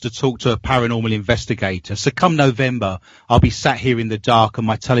 everyone wants to talk to a paranormal investigator. So come November, I'll be sat here in the dark and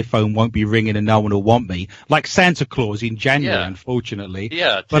my telephone won't be ringing and no one will want me. Like Santa Claus in January, unfortunately.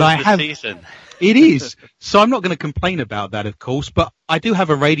 Yeah, but I have. Season. It is. So I'm not going to complain about that, of course. But I do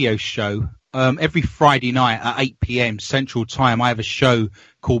have a radio show. Every Friday night at 8 p.m. Central Time, I have a show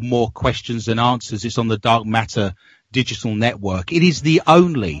called More Questions Than Answers. It's on the Dark Matter Digital Network. It is the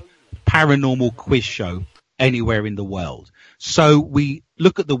only paranormal quiz show anywhere in the world. So we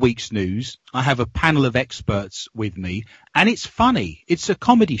look at the week's news. I have a panel of experts with me, and it's funny. It's a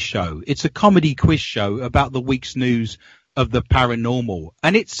comedy show. It's a comedy quiz show about the week's news of the paranormal,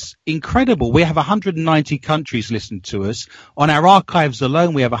 and it's incredible. We have 190 countries listen to us. On our archives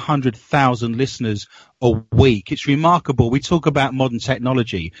alone, we have 100,000 listeners a week. It's remarkable. We talk about modern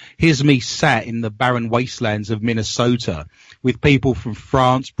technology. Here's me sat in the barren wastelands of Minnesota with people from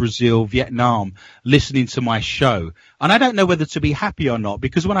France, Brazil, Vietnam listening to my show. And I don't know whether to be happy or not,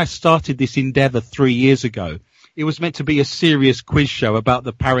 because when I started this endeavor 3 years ago, it was meant to be a serious quiz show about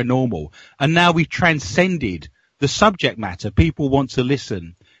the paranormal. And now we've transcended the subject matter. People want to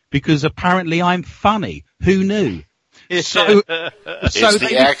listen because apparently I'm funny. Who knew? It's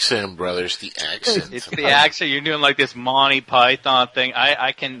the accent, brothers. The accent. It's the accent. You're doing like this Monty Python thing.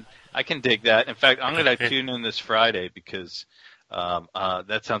 I can dig that. In fact, I'm going to tune in this Friday because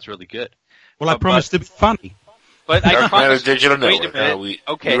that sounds really good. Well, I promise to be funny. But I promise. Digital Wait Network. a minute.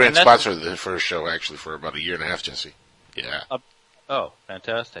 We ran sponsor the first show actually for about 1.5 years, Jesse. Yeah. Oh,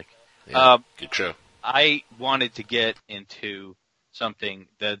 fantastic. Yeah, good show. I wanted to get into something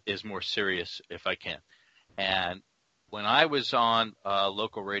that is more serious if I can. And when I was on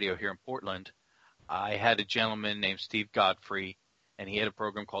local radio here in Portland, I had a gentleman named Steve Godfrey, and he had a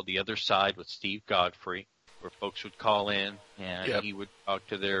program called The Other Side with Steve Godfrey, where folks would call in and he would talk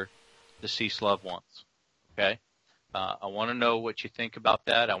to their deceased loved ones. Okay? I want to know what you think about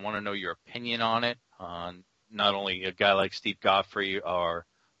that. I want to know your opinion on it, on not only a guy like Steve Godfrey or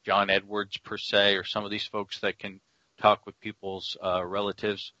John Edwards per se, or some of these folks that can talk with people's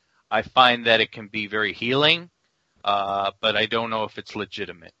relatives. I find that it can be very healing, but I don't know if it's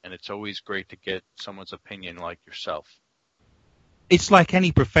legitimate, and it's always great to get someone's opinion like yourself. It's like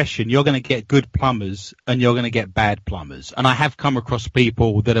any profession. You're going to get good plumbers and you're going to get bad plumbers. And I have come across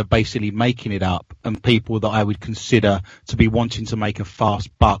people that are basically making it up, and people that I would consider to be wanting to make a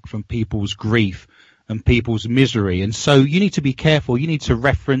fast buck from people's grief and people's misery. And so you need to be careful. You need to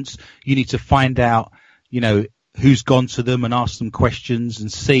reference, you need to find out, who's gone to them and ask them questions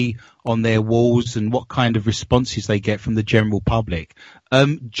and see on their walls and what kind of responses they get from the general public.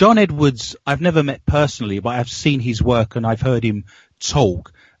 John Edwards, I've never met personally, but I've seen his work and I've heard him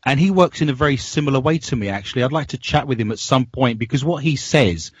talk. And he works in a very similar way to me, actually. I'd like to chat with him at some point because what he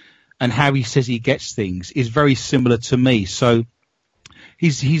says and how he says he gets things is very similar to me. So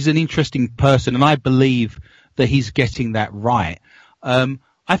he's an interesting person, and I believe that he's getting that right.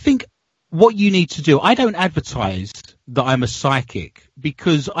 I think what you need to do, I don't advertise that I'm a psychic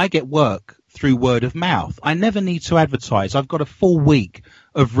because I get work through word of mouth. I never need to advertise. I've got a full week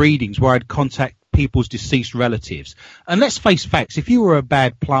of readings where I'd contact people's deceased relatives. And let's face facts, if you were a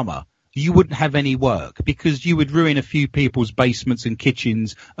bad plumber, you wouldn't have any work because you would ruin a few people's basements and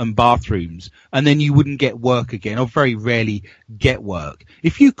kitchens and bathrooms, and then you wouldn't get work again, or very rarely get work.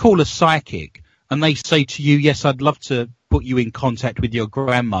 If you call a psychic and they say to you, yes, I'd love to put you in contact with your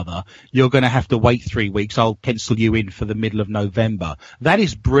grandmother, you're going to have to wait 3 weeks. I'll pencil you in for the middle of November. That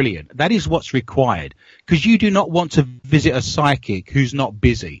is brilliant. That is what's required, because you do not want to visit a psychic who's not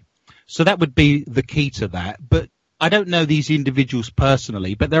busy. So that would be the key to that. But I don't know these individuals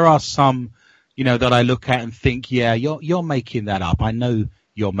personally, but there are some, that I look at and think, yeah, you're making that up. I know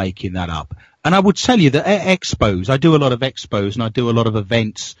you're making that up. And I would tell you that at expos, I do a lot of expos and I do a lot of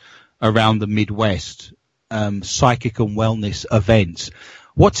events around the Midwest, psychic and wellness events.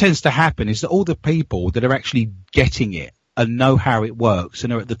 What tends to happen is that all the people that are actually getting it and know how it works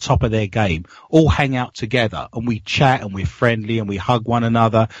and are at the top of their game all hang out together, and we chat and we're friendly and we hug one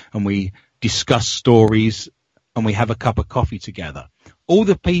another and we discuss stories and we have a cup of coffee together. All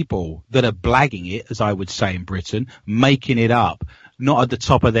the people that are blagging it, as I would say in Britain, making it up, not at the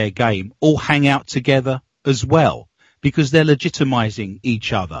top of their game, all hang out together as well because they're legitimizing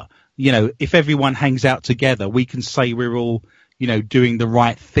each other. If everyone hangs out together, we can say we're all, doing the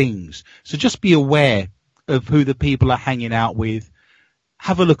right things. So just be aware of who the people are hanging out with.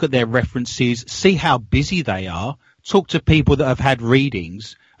 Have a look at their references, see how busy they are, talk to people that have had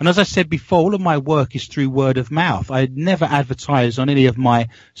readings. And as I said before, all of my work is through word of mouth. I never advertise on any of my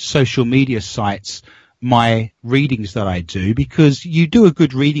social media sites my readings that I do, because you do a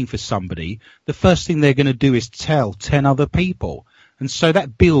good reading for somebody, the first thing they're going to do is tell 10 other people. And so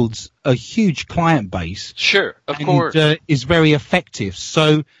that builds a huge client base. Sure, of course. Is very effective.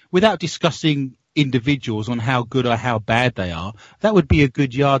 So without discussing individuals on how good or how bad they are, that would be a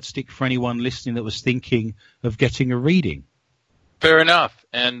good yardstick for anyone listening that was thinking of getting a reading. Fair enough.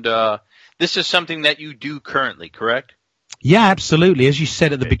 And this is something that you do currently, correct? Yeah, absolutely. As you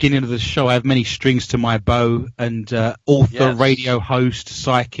said at the beginning of the show, I have many strings to my bow, and author, radio host,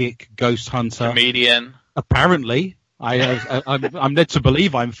 psychic, ghost hunter. Comedian. Apparently. I'm led to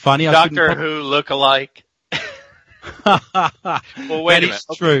believe I'm funny. Doctor Who look-alike. Well, wait a minute. That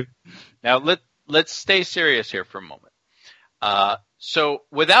is true. Now, let's stay serious here for a moment. So,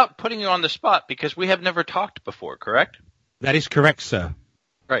 without putting you on the spot, because we have never talked before, correct? That is correct, sir.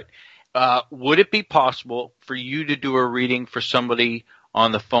 Right. Would it be possible for you to do a reading for somebody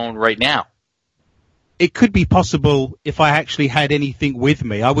on the phone right now? It could be possible if I actually had anything with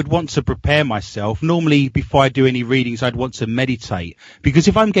me. I would want to prepare myself. Normally, before I do any readings, I'd want to meditate. Because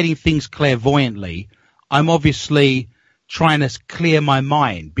if I'm getting things clairvoyantly, I'm obviously trying to clear my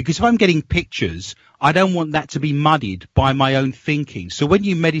mind. Because if I'm getting pictures, I don't want that to be muddied by my own thinking. So when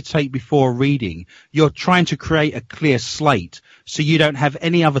you meditate before a reading, you're trying to create a clear slate so you don't have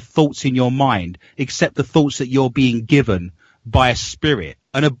any other thoughts in your mind except the thoughts that you're being given by a spirit.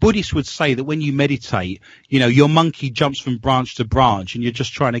 And a Buddhist would say that when you meditate, you know, your monkey jumps from branch to branch and you're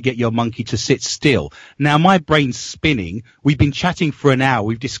just trying to get your monkey to sit still. Now, my brain's spinning. We've been chatting for an hour.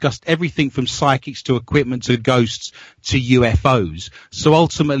 We've discussed everything from psychics to equipment to ghosts to UFOs. So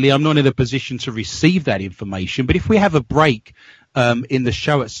ultimately, I'm not in a position to receive that information. But if we have a break in the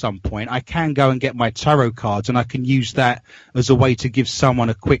show at some point, I can go and get my tarot cards and I can use that as a way to give someone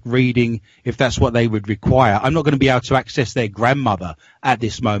a quick reading if that's what they would require. I'm not going to be able to access their grandmother at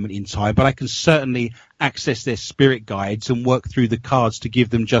this moment in time, but I can certainly access their spirit guides and work through the cards to give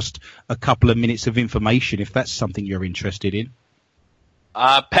them just a couple of minutes of information if that's something you're interested in.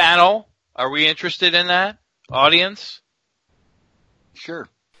 Panel, are we interested in that? Audience? Sure.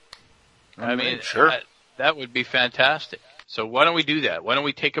 I mean, sure. That would be fantastic. So why don't we do that? Why don't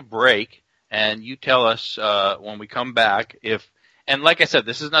we take a break and you tell us when we come back if, and like I said,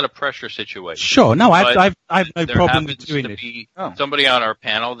 this is not a pressure situation. Sure, no, I've no problem with doing it. it. There happens to be somebody on our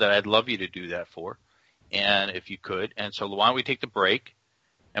panel that I'd love you to do that for, and if you could. And so why don't we take the break?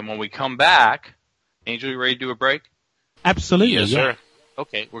 And when we come back, Angel, you ready to do a break? Absolutely, yes, sir.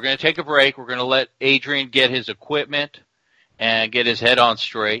 Okay, we're going to take a break. We're going to let Adrian get his equipment and get his head on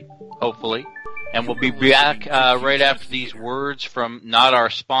straight, hopefully. And we'll be back right after these words from not our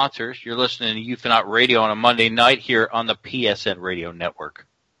sponsors. You're listening to Ufonaut Radio on a Monday night here on the PSN Radio Network.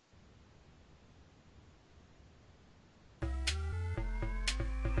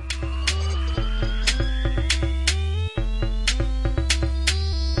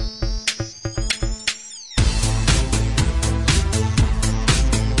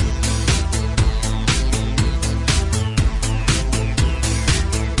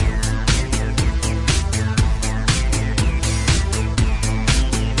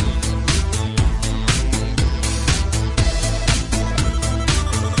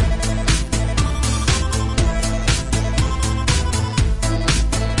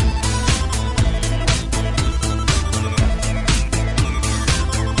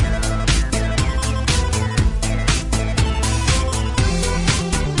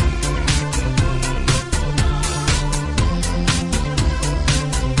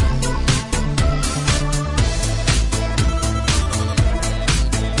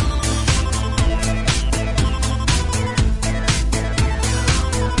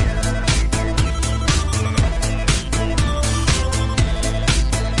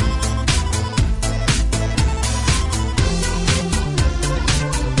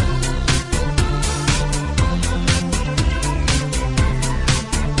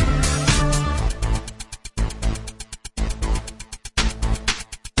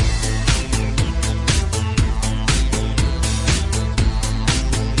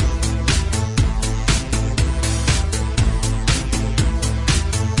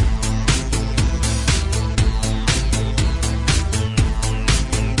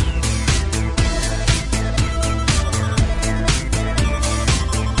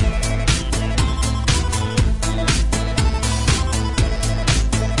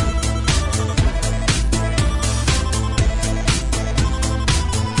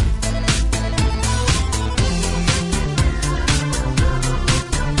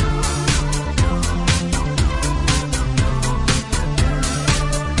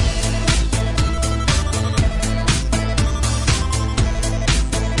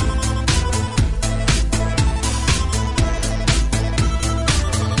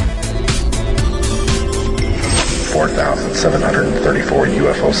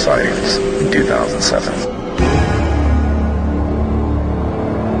 report UFO sightings in 2007.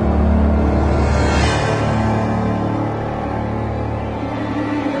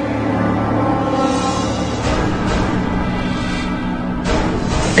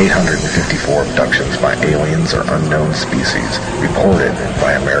 854 abductions by aliens or unknown species reported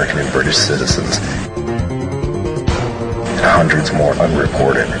by American and British citizens, and hundreds more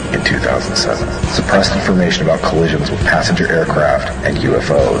unreported in 2007. Suppressed information about collisions with passenger aircraft and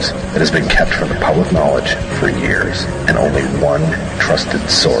UFOs that has been kept from the public knowledge for years, and only one trusted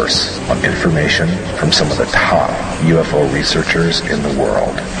source on information from some of the top UFO researchers in the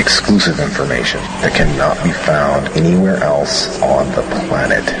world. Exclusive information that cannot be found anywhere else on the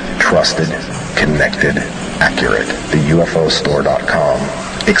planet. Trusted, connected, accurate. TheUFOstore.com.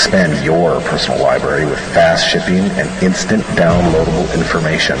 Expand your personal library with fast shipping and instant downloadable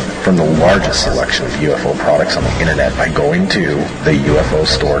information from the largest selection of UFO products on the internet by going to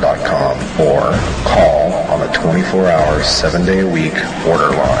TheUFOstore.com or call on the 24-hour, 7-day-a-week order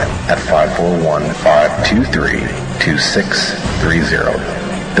line at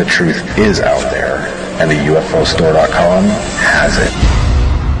 541-523-2630. The truth is out there, and TheUFOstore.com has it.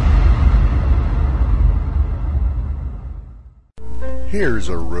 Here's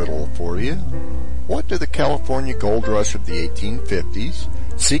a riddle for you. What do the California gold rush of the 1850s,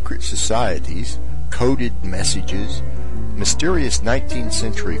 secret societies, coded messages, mysterious 19th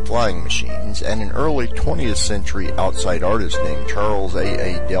century flying machines, and an early 20th century outside artist named Charles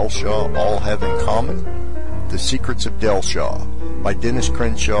A.A. Delshaw all have in common? The Secrets of Delshaw by Dennis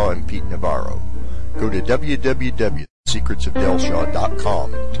Crenshaw and Pete Navarro. Go to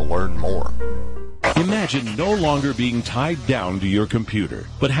www.secretsofdelshaw.com to learn more. Imagine no longer being tied down to your computer,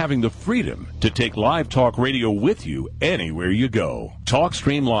 but having the freedom to take live talk radio with you anywhere you go.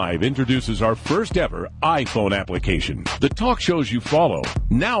 TalkStream Live introduces our first ever iPhone application. The talk shows you follow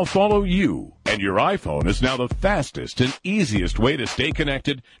now follow you. And your iPhone is now the fastest and easiest way to stay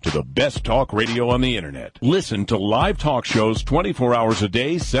connected to the best talk radio on the internet. Listen to live talk shows 24 hours a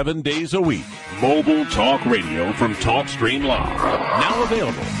day, 7 days a week. Mobile talk radio from TalkStream Live. Now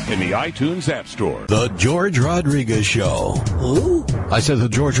available in the iTunes App Store. The George Rodriguez Show. Who? I said the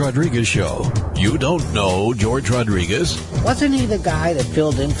George Rodriguez Show. You don't know George Rodriguez? Wasn't he the guy that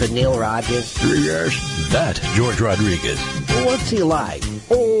filled in for Neil Rogers? Yes. That George Rodriguez. What's he like?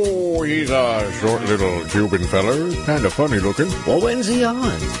 Oh, he's a short little Cuban feller. Kind of funny looking. Well, when's he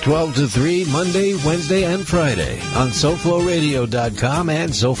on? 12 to 3, Monday, Wednesday, and Friday on SoFloRadio.com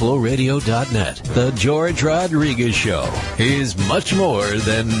and SoFloRadio.net. The George Rodriguez Show is much more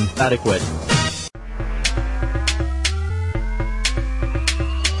than adequate.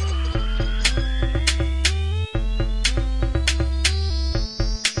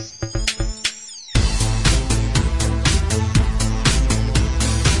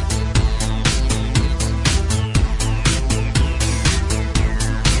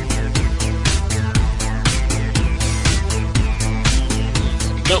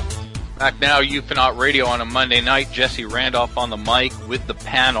 Back now, Ufonaut Radio on a Monday night. Jesse Randolph on the mic with the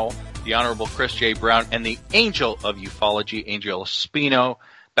panel, the Honorable Chris J. Brown, and the Angel of Ufology, Angel Espino.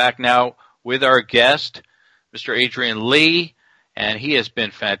 Back now with our guest, Mr. Adrian Lee, and he has been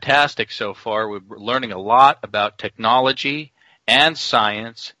fantastic so far. We're learning a lot about technology and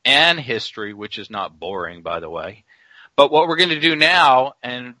science and history, which is not boring, by the way. But what we're going to do now,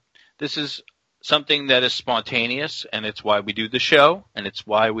 and this is something that is spontaneous, and it's why we do the show, and it's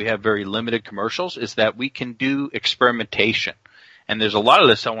why we have very limited commercials, is that we can do experimentation. And there's a lot of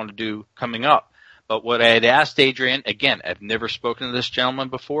this I want to do coming up. But what I had asked Adrian, again, I've never spoken to this gentleman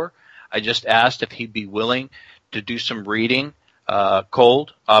before. I just asked if he'd be willing to do some reading,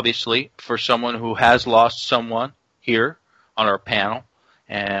 cold, obviously, for someone who has lost someone here on our panel.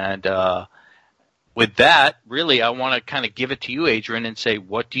 And with that, really, I want to kind of give it to you, Adrian, and say,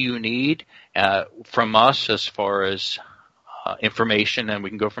 what do you need from us as far as information, and we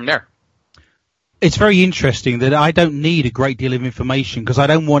can go from there. It's very interesting that I don't need a great deal of information because I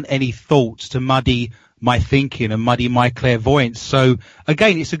don't want any thoughts to muddy my thinking and muddy my clairvoyance. So,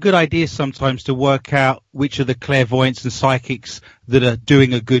 again, it's a good idea sometimes to work out which are the clairvoyants and psychics that are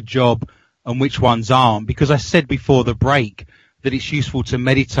doing a good job and which ones aren't, because I said before the break that it's useful to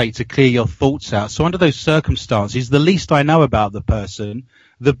meditate to clear your thoughts out. So under those circumstances, the least I know about the person,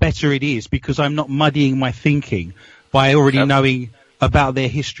 the better it is, because I'm not muddying my thinking by already knowing about their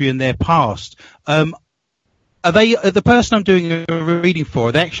history and their past. Are the person I'm doing a reading for,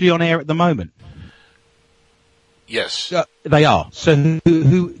 are they actually on air at the moment? Yes. They are. So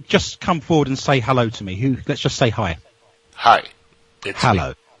who just come forward and say hello to me. Let's just say hi. Hi. It's hello.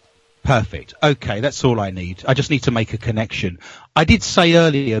 Me. Perfect. Okay, that's all I need. I just need to make a connection. I did say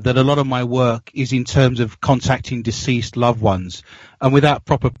earlier that a lot of my work is in terms of contacting deceased loved ones, and without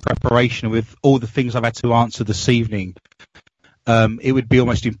proper preparation, with all the things I've had to answer this evening, it would be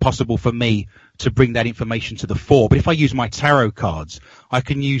almost impossible for me to bring that information to the fore. But if I use my tarot cards, I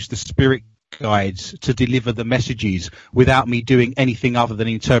can use the spirit guides to deliver the messages without me doing anything other than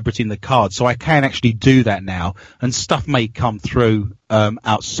interpreting the cards. So I can actually do that now, and stuff may come through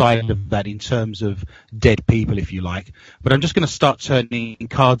outside of that in terms of dead people, if you like. But I'm just going to start turning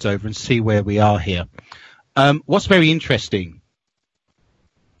cards over and see where we are here. What's very interesting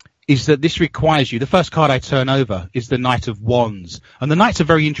is that this requires you. The first card I turn over is the Knight of Wands. And the Knight's a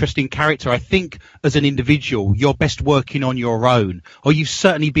very interesting character. I think as an individual, you're best working on your own, or you've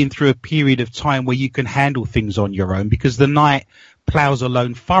certainly been through a period of time where you can handle things on your own, because the Knight plows a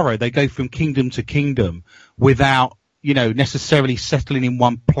lone furrow. They go from kingdom to kingdom without, necessarily settling in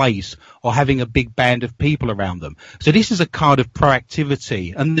one place or having a big band of people around them. So this is a card of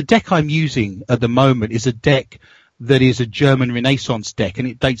proactivity. And the deck I'm using at the moment is a deck that is a German Renaissance deck, and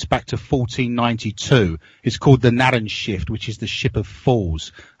it dates back to 1492. It's called the Narrenschiff, which is the Ship of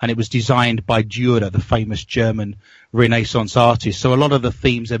Fools, and it was designed by Dürer, the famous German Renaissance artist. So a lot of the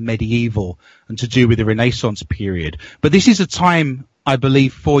themes are medieval and to do with the Renaissance period. But this is a time, I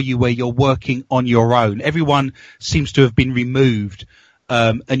believe, for you where you're working on your own. Everyone seems to have been removed,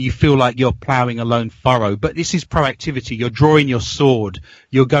 and you feel like you're ploughing a lone furrow. But this is proactivity. You're drawing your sword.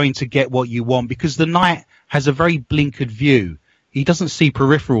 You're going to get what you want, because the Knight has a very blinkered view. He doesn't see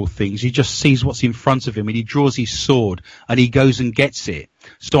peripheral things. He just sees what's in front of him, and he draws his sword and he goes and gets it.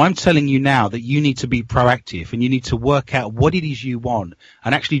 So I'm telling you now that you need to be proactive, and you need to work out what it is you want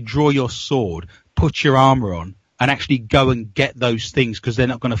and actually draw your sword, put your armor on, and actually go and get those things, because they're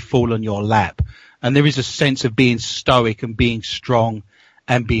not going to fall on your lap. And there is a sense of being stoic and being strong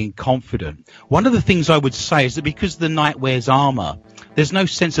and being confident. One of the things I would say is that because the Knight wears armor, there's no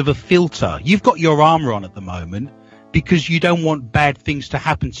sense of a filter. You've got your armor on at the moment because you don't want bad things to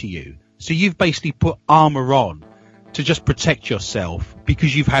happen to you. So you've basically put armor on to just protect yourself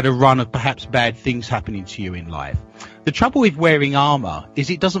because you've had a run of perhaps bad things happening to you in life. The trouble with wearing armor is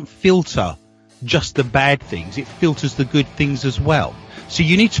it doesn't filter just the bad things. It filters the good things as well. So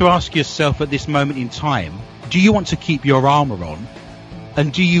you need to ask yourself at this moment in time, do you want to keep your armor on?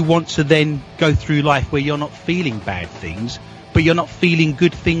 And do you want to then go through life where you're not feeling bad things, but you're not feeling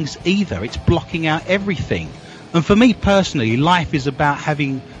good things either? It's blocking out everything. And for me personally, life is about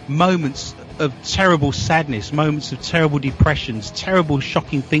having moments of terrible sadness, moments of terrible depressions, terrible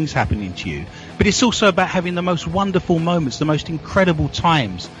shocking things happening to you. But it's also about having the most wonderful moments, the most incredible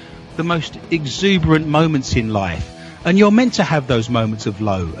times, the most exuberant moments in life. And you're meant to have those moments of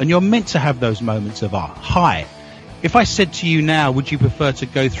low, and you're meant to have those moments of high. If I said to you now, would you prefer to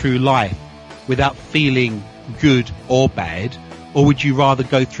go through life without feeling good or bad, or would you rather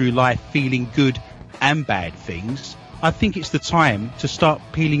go through life feeling good and bad things? I think it's the time to start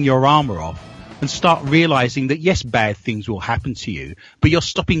peeling your armor off and start realizing that yes, bad things will happen to you, but you're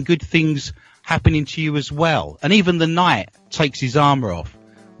stopping good things happening to you as well. And even the Knight takes his armor off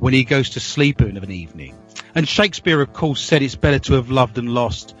when he goes to sleep in an evening. And Shakespeare, of course, said it's better to have loved and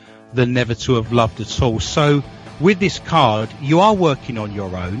lost than never to have loved at all. So with this card, you are working on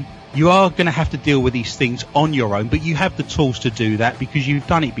your own. You are going to have to deal with these things on your own, but you have the tools to do that because you've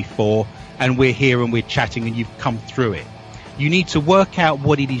done it before, and we're here and we're chatting and you've come through it. You need to work out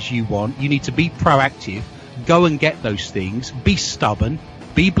what it is you want. You need to be proactive, go and get those things, be stubborn,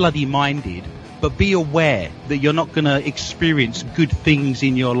 be bloody minded, but be aware that you're not going to experience good things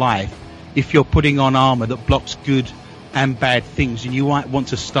in your life if you're putting on armor that blocks good and bad things, and you might want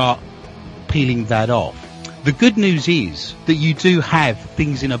to start peeling that off. The good news is that you do have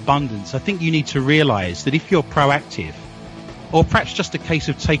things in abundance. I think you need to realize that if you're proactive, or perhaps just a case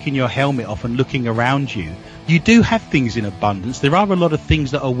of taking your helmet off and looking around you, you do have things in abundance. There are a lot of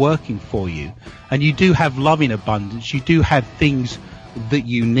things that are working for you, and you do have love in abundance. You do have things that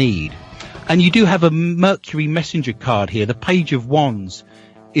you need. And you do have a Mercury messenger card here. The Page of Wands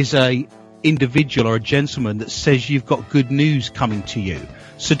is a individual or a gentleman that says you've got good news coming to you.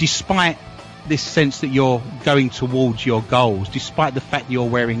 So despite this sense that you're going towards your goals, despite the fact that you're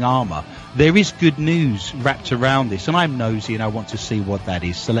wearing armor, there is good news wrapped around this, and I'm nosy and I want to see what that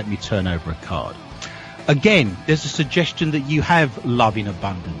is, so let me turn over a card. Again, there's a suggestion that you have love in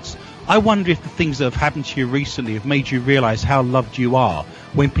abundance. I wonder if the things that have happened to you recently have made you realize how loved you are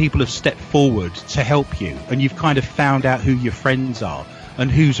when people have stepped forward to help you, and you've kind of found out who your friends are and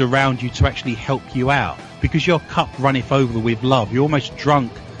who's around you to actually help you out, because your cup runneth over with love. You're almost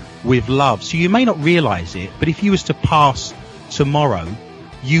drunk with love. So you may not realize it, but if you was to pass tomorrow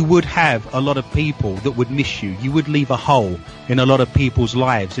you would have a lot of people that would miss you. You would leave a hole in a lot of people's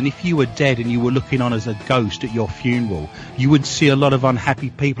lives. And if you were dead and you were looking on as a ghost at your funeral, you would see a lot of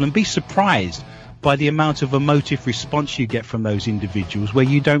unhappy people and be surprised by the amount of emotive response you get from those individuals, where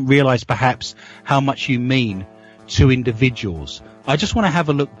you don't realize perhaps how much you mean to individuals. I just want to have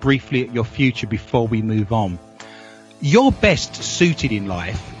a look briefly at your future before we move on. You're best suited in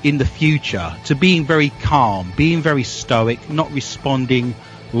life, in the future, to being very calm, being very stoic, not responding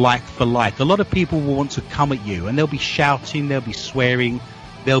like for like. A lot of people will want to come at you and they'll be shouting, they'll be swearing,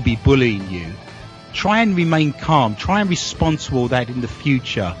 they'll be bullying you. Try and remain calm. Try and respond to all that in the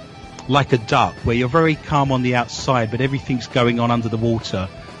future like a duck, where you're very calm on the outside, but everything's going on under the water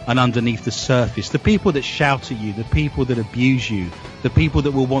and underneath the surface. The people that shout at you, the people that abuse you, the people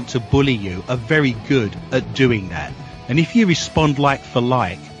that will want to bully you are very good at doing that. And if you respond like for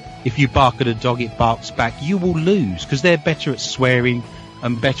like, if you bark at a dog, it barks back, you will lose, because they're better at swearing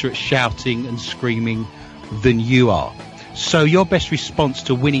and better at shouting and screaming than you are. So your best response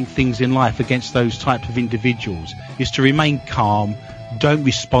to winning things in life against those types of individuals is to remain calm. Don't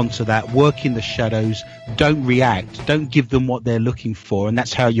respond to that. Work in the shadows. Don't react. Don't give them what they're looking for. And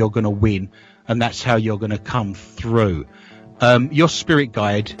that's how you're going to win. And that's how you're going to come through. Your spirit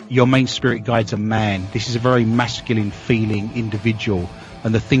guide, your main spirit guide's a man. This is a very masculine feeling individual.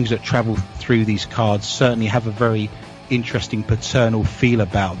 And the things that travel through these cards certainly have a very interesting paternal feel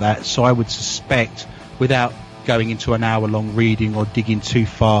about that. So I would suspect, without going into an hour-long reading or digging too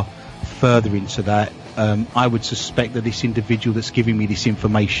far further into that, I would suspect that this individual that's giving me this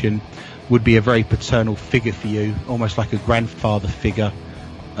information would be a very paternal figure for you, almost like a grandfather figure,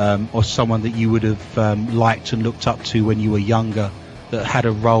 or someone that you would have liked and looked up to when you were younger, that had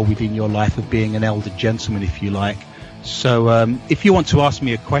a role within your life of being an elder gentleman, if you like. So if you want to ask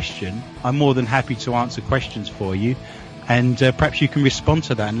me a question, I'm more than happy to answer questions for you, and perhaps you can respond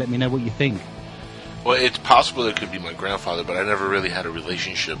to that and let me know what you think. Well, it's possible it could be my grandfather, but I never really had a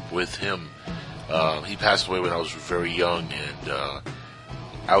relationship with him. He passed away when I was very young, and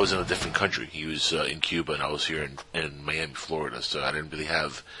I was in a different country. He was in Cuba, and I was here in Miami, Florida, so I didn't really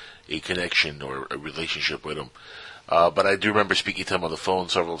have a connection or a relationship with him. But I do remember speaking to him on the phone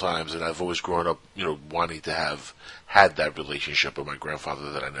several times, and I've always grown up, wanting to have had that relationship with my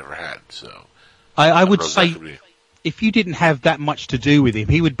grandfather that I never had. So I would say, if you didn't have that much to do with him,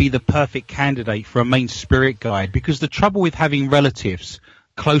 he would be the perfect candidate for a main spirit guide, because the trouble with having relatives,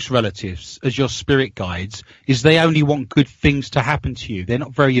 close relatives, as your spirit guides, is they only want good things to happen to you. They're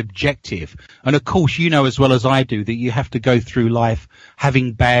not very objective. And of course, you know as well as I do that you have to go through life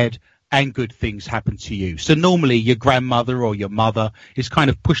having bad and good things happen to you. So normally your grandmother or your mother is kind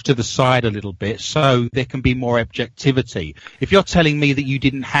of pushed to the side a little bit, so there can be more objectivity. If you're telling me that you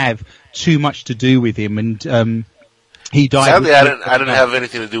didn't have too much to do with him, and he died... Sadly, I didn't have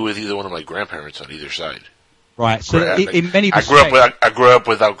anything to do with either one of my grandparents on either side. Right, so in many respects... I grew up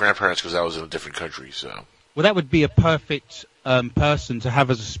without grandparents because I was in a different country, so... Well, that would be a perfect person to have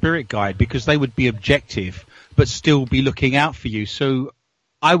as a spirit guide, because they would be objective but still be looking out for you. So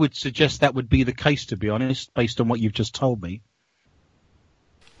I would suggest that would be the case, to be honest, based on what you've just told me.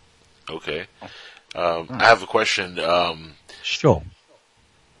 Okay. I have a question. Sure.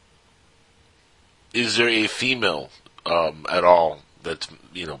 Is there a female at all that's,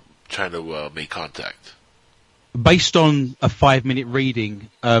 trying to make contact? Based on a 5-minute reading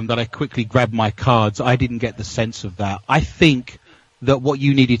that I quickly grabbed my cards, I didn't get the sense of that. I think that what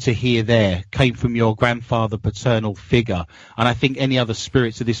you needed to hear there came from your grandfather paternal figure, and I think any other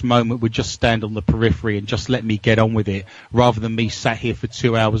spirits at this moment would just stand on the periphery and just let me get on with it, rather than me sat here for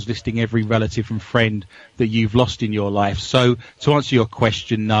 2 hours listing every relative and friend that you've lost in your life. So to answer your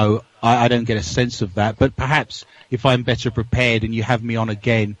question, no, I don't get a sense of that, but perhaps if I'm better prepared and you have me on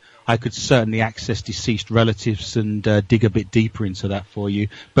again, I could certainly access deceased relatives and dig a bit deeper into that for you.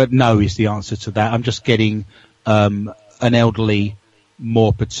 But no is the answer to that. I'm just getting an elderly,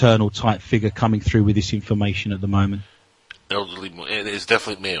 more paternal type figure coming through with this information at the moment. Elderly, and it's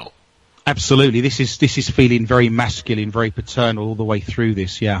definitely male. Absolutely. This is feeling very masculine, very paternal all the way through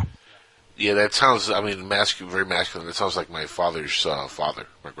this, yeah. Yeah, that sounds, very masculine. It sounds like my father's father,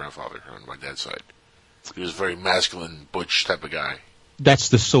 my grandfather on my dad's side. He was a very masculine, butch type of guy. That's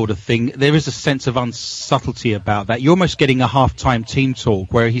the sort of thing. There is a sense of unsubtlety about that. You're almost getting a half-time team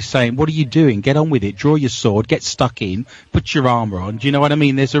talk where he's saying, what are you doing? Get on with it. Draw your sword. Get stuck in. Put your armor on. Do you know what I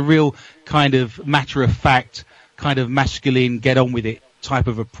mean? There's a real kind of matter-of-fact, kind of masculine, get on with it type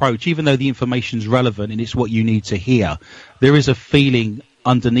of approach. Even though the information's relevant and it's what you need to hear, there is a feeling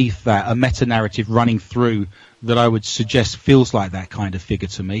underneath that, a meta-narrative running through that I would suggest feels like that kind of figure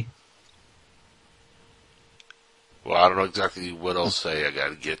to me. Well, I don't know exactly what else I got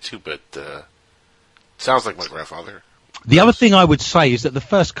to get to, but sounds like my grandfather. The other thing I would say is that the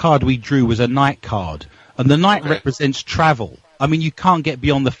first card we drew was a knight card, and the knight represents travel. I mean, you can't get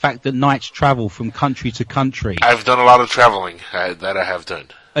beyond the fact that knights travel from country to country. I've done a lot of traveling, that I have done.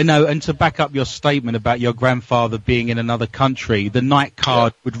 I know, and to back up your statement about your grandfather being in another country, the knight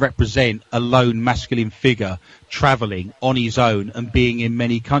card would represent a lone masculine figure travelling on his own and being in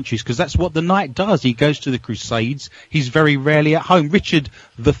many countries, because that's what the knight does. He goes to the Crusades. He's very rarely at home. Richard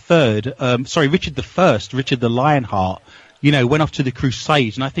the Lionheart, went off to the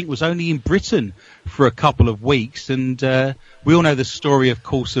Crusades, and I think was only in Britain for a couple of weeks. And we all know the story, of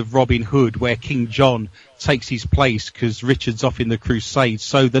course, of Robin Hood, where King John takes his place because Richard's off in the Crusades.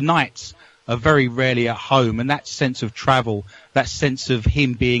 So the knights are very rarely at home, and that sense of travel, that sense of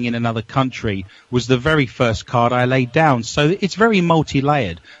him being in another country, was the very first card I laid down. So it's very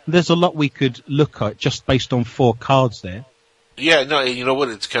multi-layered. There's a lot we could look at just based on 4 cards there. Yeah, no, you know what?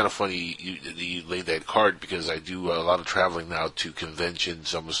 It's kind of funny you laid that card, because I do a lot of traveling now to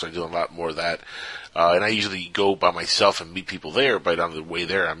conventions. I'm going to start doing a lot more of that. And I usually go by myself and meet people there, but on the way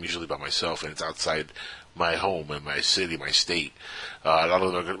there, I'm usually by myself, and it's outside my home and my city, my state. A lot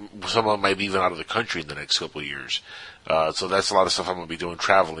of them, some of them might be even out of the country in the next couple of years. So that's a lot of stuff I'm going to be doing,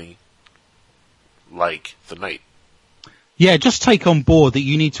 traveling like the night. Yeah, just take on board that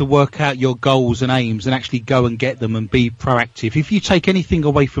you need to work out your goals and aims and actually go and get them and be proactive. If you take anything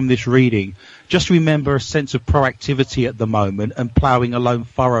away from this reading, just remember a sense of proactivity at the moment and ploughing a lone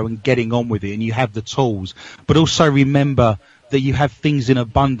furrow and getting on with it, and you have the tools. But also remember that you have things in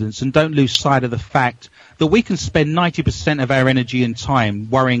abundance, and don't lose sight of the fact that we can spend 90% of our energy and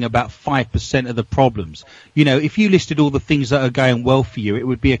time worrying about 5% of the problems. If you listed all the things that are going well for you, it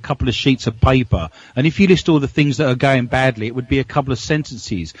would be a couple of sheets of paper. And if you list all the things that are going badly, it would be a couple of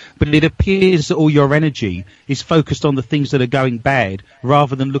sentences. But it appears that all your energy is focused on the things that are going bad,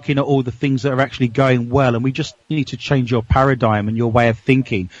 rather than looking at all the things that are actually going well. And we just need to change your paradigm and your way of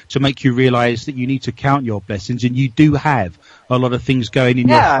thinking to make you realize that you need to count your blessings, and you do have a lot of things going in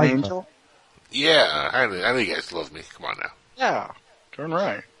your favor. Angel. Yeah, I know you guys love me. Come on now. Yeah, turn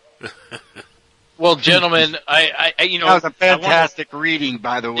right. Well, gentlemen, I that was a fantastic reading,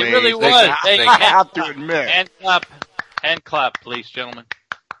 by the way. It really was. I have to admit. Hand clap, please, gentlemen.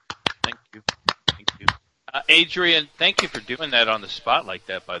 Thank you. Adrian, thank you for doing that on the spot like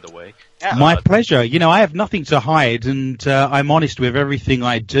that, by the way. My pleasure. I have nothing to hide, and I'm honest with everything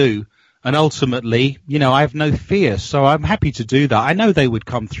I do. And ultimately, I have no fear, so I'm happy to do that. I know they would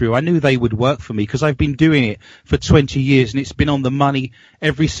come through. I knew they would work for me because I've been doing it for 20 years, and it's been on the money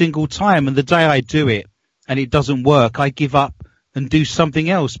every single time. And the day I do it and it doesn't work, I give up and do something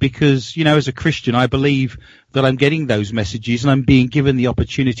else because, as a Christian, I believe that I'm getting those messages and I'm being given the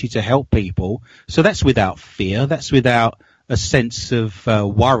opportunity to help people. So that's without fear. That's without a sense of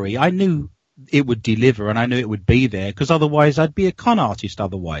worry. I knew it would deliver, and I knew it would be there, because otherwise I'd be a con artist.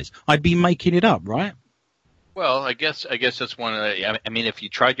 Otherwise I'd be making it up, right? Well, I guess that's one of the, I mean, if you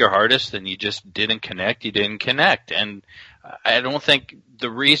tried your hardest and you just didn't connect, you didn't connect. And I don't think the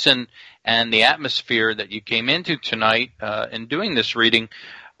reason and the atmosphere that you came into tonight in doing this reading,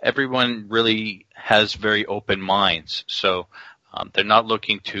 everyone really has very open minds. So they're not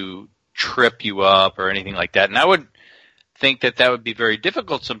looking to trip you up or anything like that. And I would think that would be very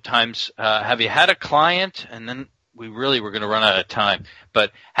difficult sometimes. Have you had a client, and then we really were going to run out of time,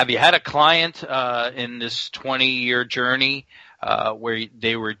 but have you had a client in this 20-year journey where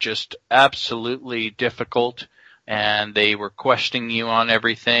they were just absolutely difficult and they were questioning you on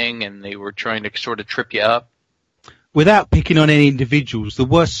everything and they were trying to sort of trip you up? Without picking on any individuals, the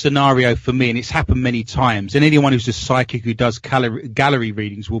worst scenario for me, and it's happened many times, and anyone who's a psychic who does gallery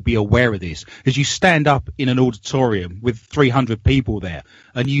readings will be aware of this, is you stand up in an auditorium with 300 people there,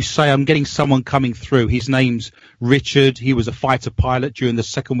 and you say, I'm getting someone coming through. His name's Richard. He was a fighter pilot during the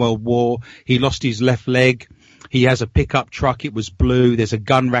Second World War. He lost his left leg. He has a pickup truck. It was blue. There's a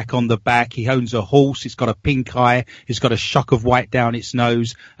gun rack on the back. He owns a horse. It's got a pink eye. It's got a shock of white down its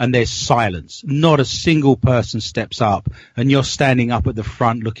nose. And there's silence. Not a single person steps up. And you're standing up at the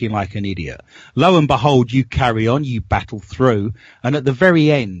front looking like an idiot. Lo and behold, you carry on. You battle through. And at the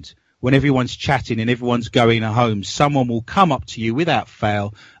very end, when everyone's chatting and everyone's going home, someone will come up to you without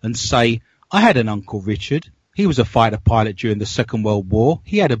fail and say, I had an Uncle Richard. He was a fighter pilot during the Second World War.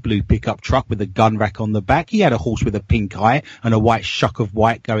 He had a blue pickup truck with a gun rack on the back. He had a horse with a pink eye and a white shock of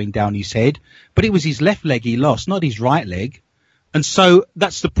white going down his head. But it was his left leg he lost, not his right leg. And so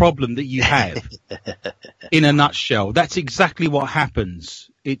that's the problem that you have. In a nutshell, that's exactly what happens.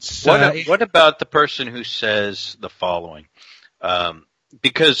 It's what about the person who says the following?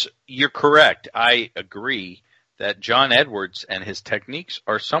 Because you're correct. I agree that John Edwards and his techniques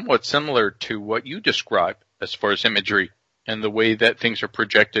are somewhat similar to what you described as far as imagery and the way that things are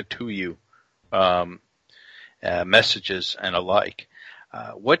projected to you, messages and alike.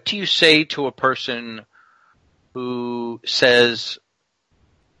 What do you say to a person who says,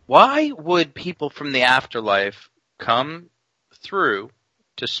 why would people from the afterlife come through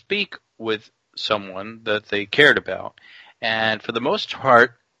to speak with someone that they cared about? And for the most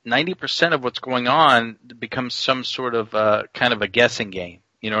part, 90% of what's going on becomes some sort of kind of a guessing game.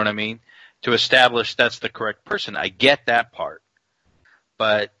 You know what I mean? To establish that's the correct person. I get that part.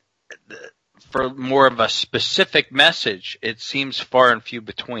 But for more of a specific message, it seems far and few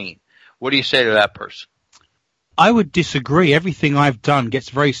between. What do you say to that person? I would disagree. Everything I've done gets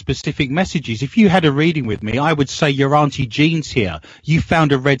very specific messages. If you had a reading with me, I would say your Auntie Jean's here. You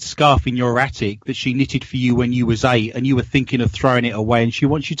found a red scarf in your attic that she knitted for you when you was 8 and you were thinking of throwing it away and she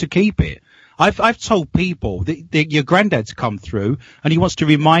wants you to keep it. I've told people that your granddad's come through and he wants to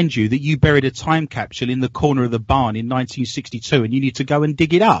remind you that you buried a time capsule in the corner of the barn in 1962 and you need to go and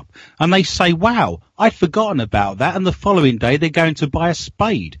dig it up. And they say, wow, I'd forgotten about that. And the following day they're going to buy a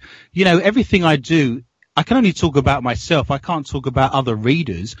spade. You know, everything I do, I can only talk about myself. I can't talk about other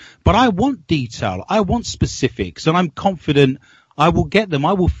readers, but I want detail. I want specifics, and I'm confident I will get them.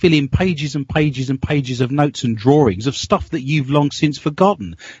 I will fill in pages and pages and pages of notes and drawings of stuff that you've long since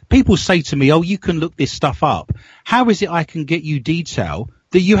forgotten. People say to me, oh, you can look this stuff up. How is it I can get you detail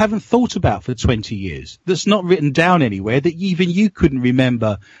that you haven't thought about for 20 years, that's not written down anywhere, that even you couldn't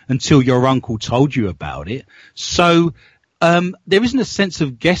remember until your uncle told you about it? So there isn't a sense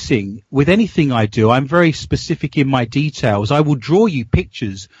of guessing with anything I do. I'm very specific in my details. I will draw you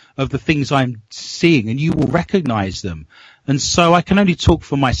pictures of the things I'm seeing and you will recognize them. And so I can only talk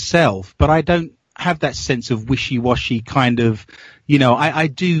for myself, but I don't have that sense of wishy-washy kind of, you know, I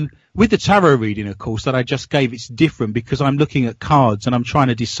do with the tarot reading, of course, that I just gave. It's different because I'm looking at cards and I'm trying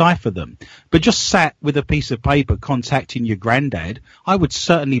to decipher them. But just sat with a piece of paper contacting your granddad, I would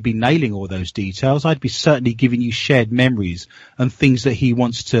certainly be nailing all those details. I'd be certainly giving you shared memories and things that he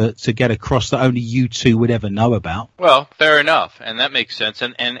wants to get across that only you two would ever know about. Well, fair enough. And that makes sense.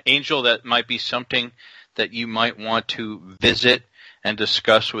 And Angel, that might be something that you might want to visit and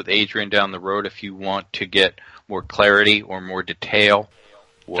discuss with Adrian down the road if you want to get more clarity or more detail,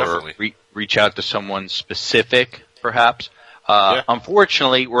 or reach out to someone specific, perhaps.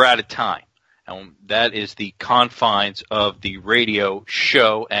 Unfortunately, we're out of time. And that is the confines of the radio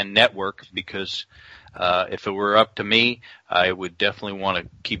show and network, because if it were up to me, I would definitely want to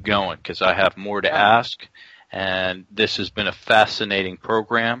keep going because I have more to ask. And this has been a fascinating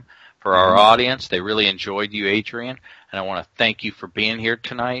program for our audience. They really enjoyed you, Adrian, and I want to thank you for being here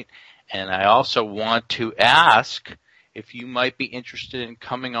tonight. And I also want to ask if you might be interested in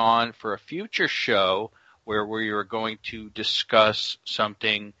coming on for a future show where we are going to discuss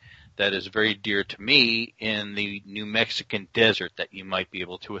something that is very dear to me in the New Mexican desert that you might be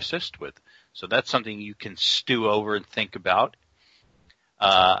able to assist with. So that's something you can stew over and think about.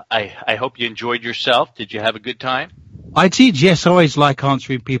 I hope you enjoyed yourself. Did you have a good time? I did, yes. I always like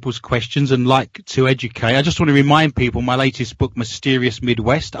answering people's questions and like to educate. I just want to remind people my latest book, Mysterious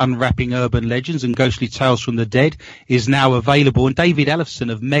Midwest, Unwrapping Urban Legends and Ghostly Tales from the Dead, is now available. And David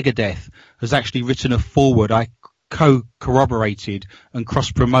Ellefson of Megadeth has actually written a foreword. I corroborated and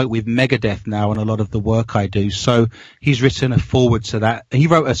cross-promote with Megadeth now on a lot of the work I do. So he's written a foreword to that. He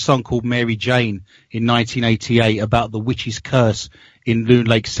wrote a song called Mary Jane in 1988 about the witch's curse in Loon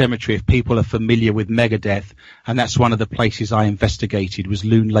Lake Cemetery, if people are familiar with Megadeth. And that's one of the places I investigated, was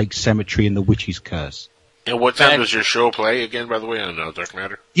Loon Lake Cemetery and the witch's curse. And what time does your show play again, by the way, on Dark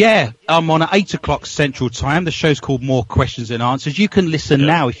Matter? Yeah, I'm on at 8 o'clock Central Time. The show's called More Questions Than Answers. You can listen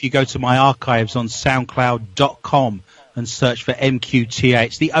now if you go to my archives on SoundCloud.com and search for MQTA.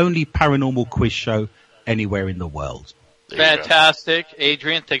 It's the only paranormal quiz show anywhere in the world. Fantastic.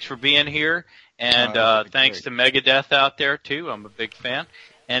 Adrian, thanks for being here. And thanks to Megadeth out there, too. I'm a big fan.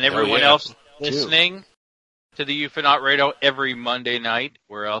 And everyone else listening to the Ufonaut Radio every Monday night.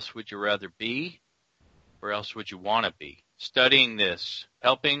 Where else would you rather be? Where else would you want to be? Studying this,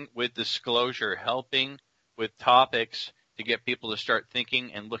 helping with disclosure, helping with topics to get people to start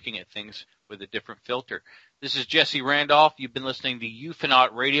thinking and looking at things with a different filter. This is Jesse Randolph. You've been listening to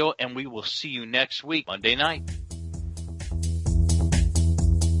Ufonaut Radio, and we will see you next week, Monday night.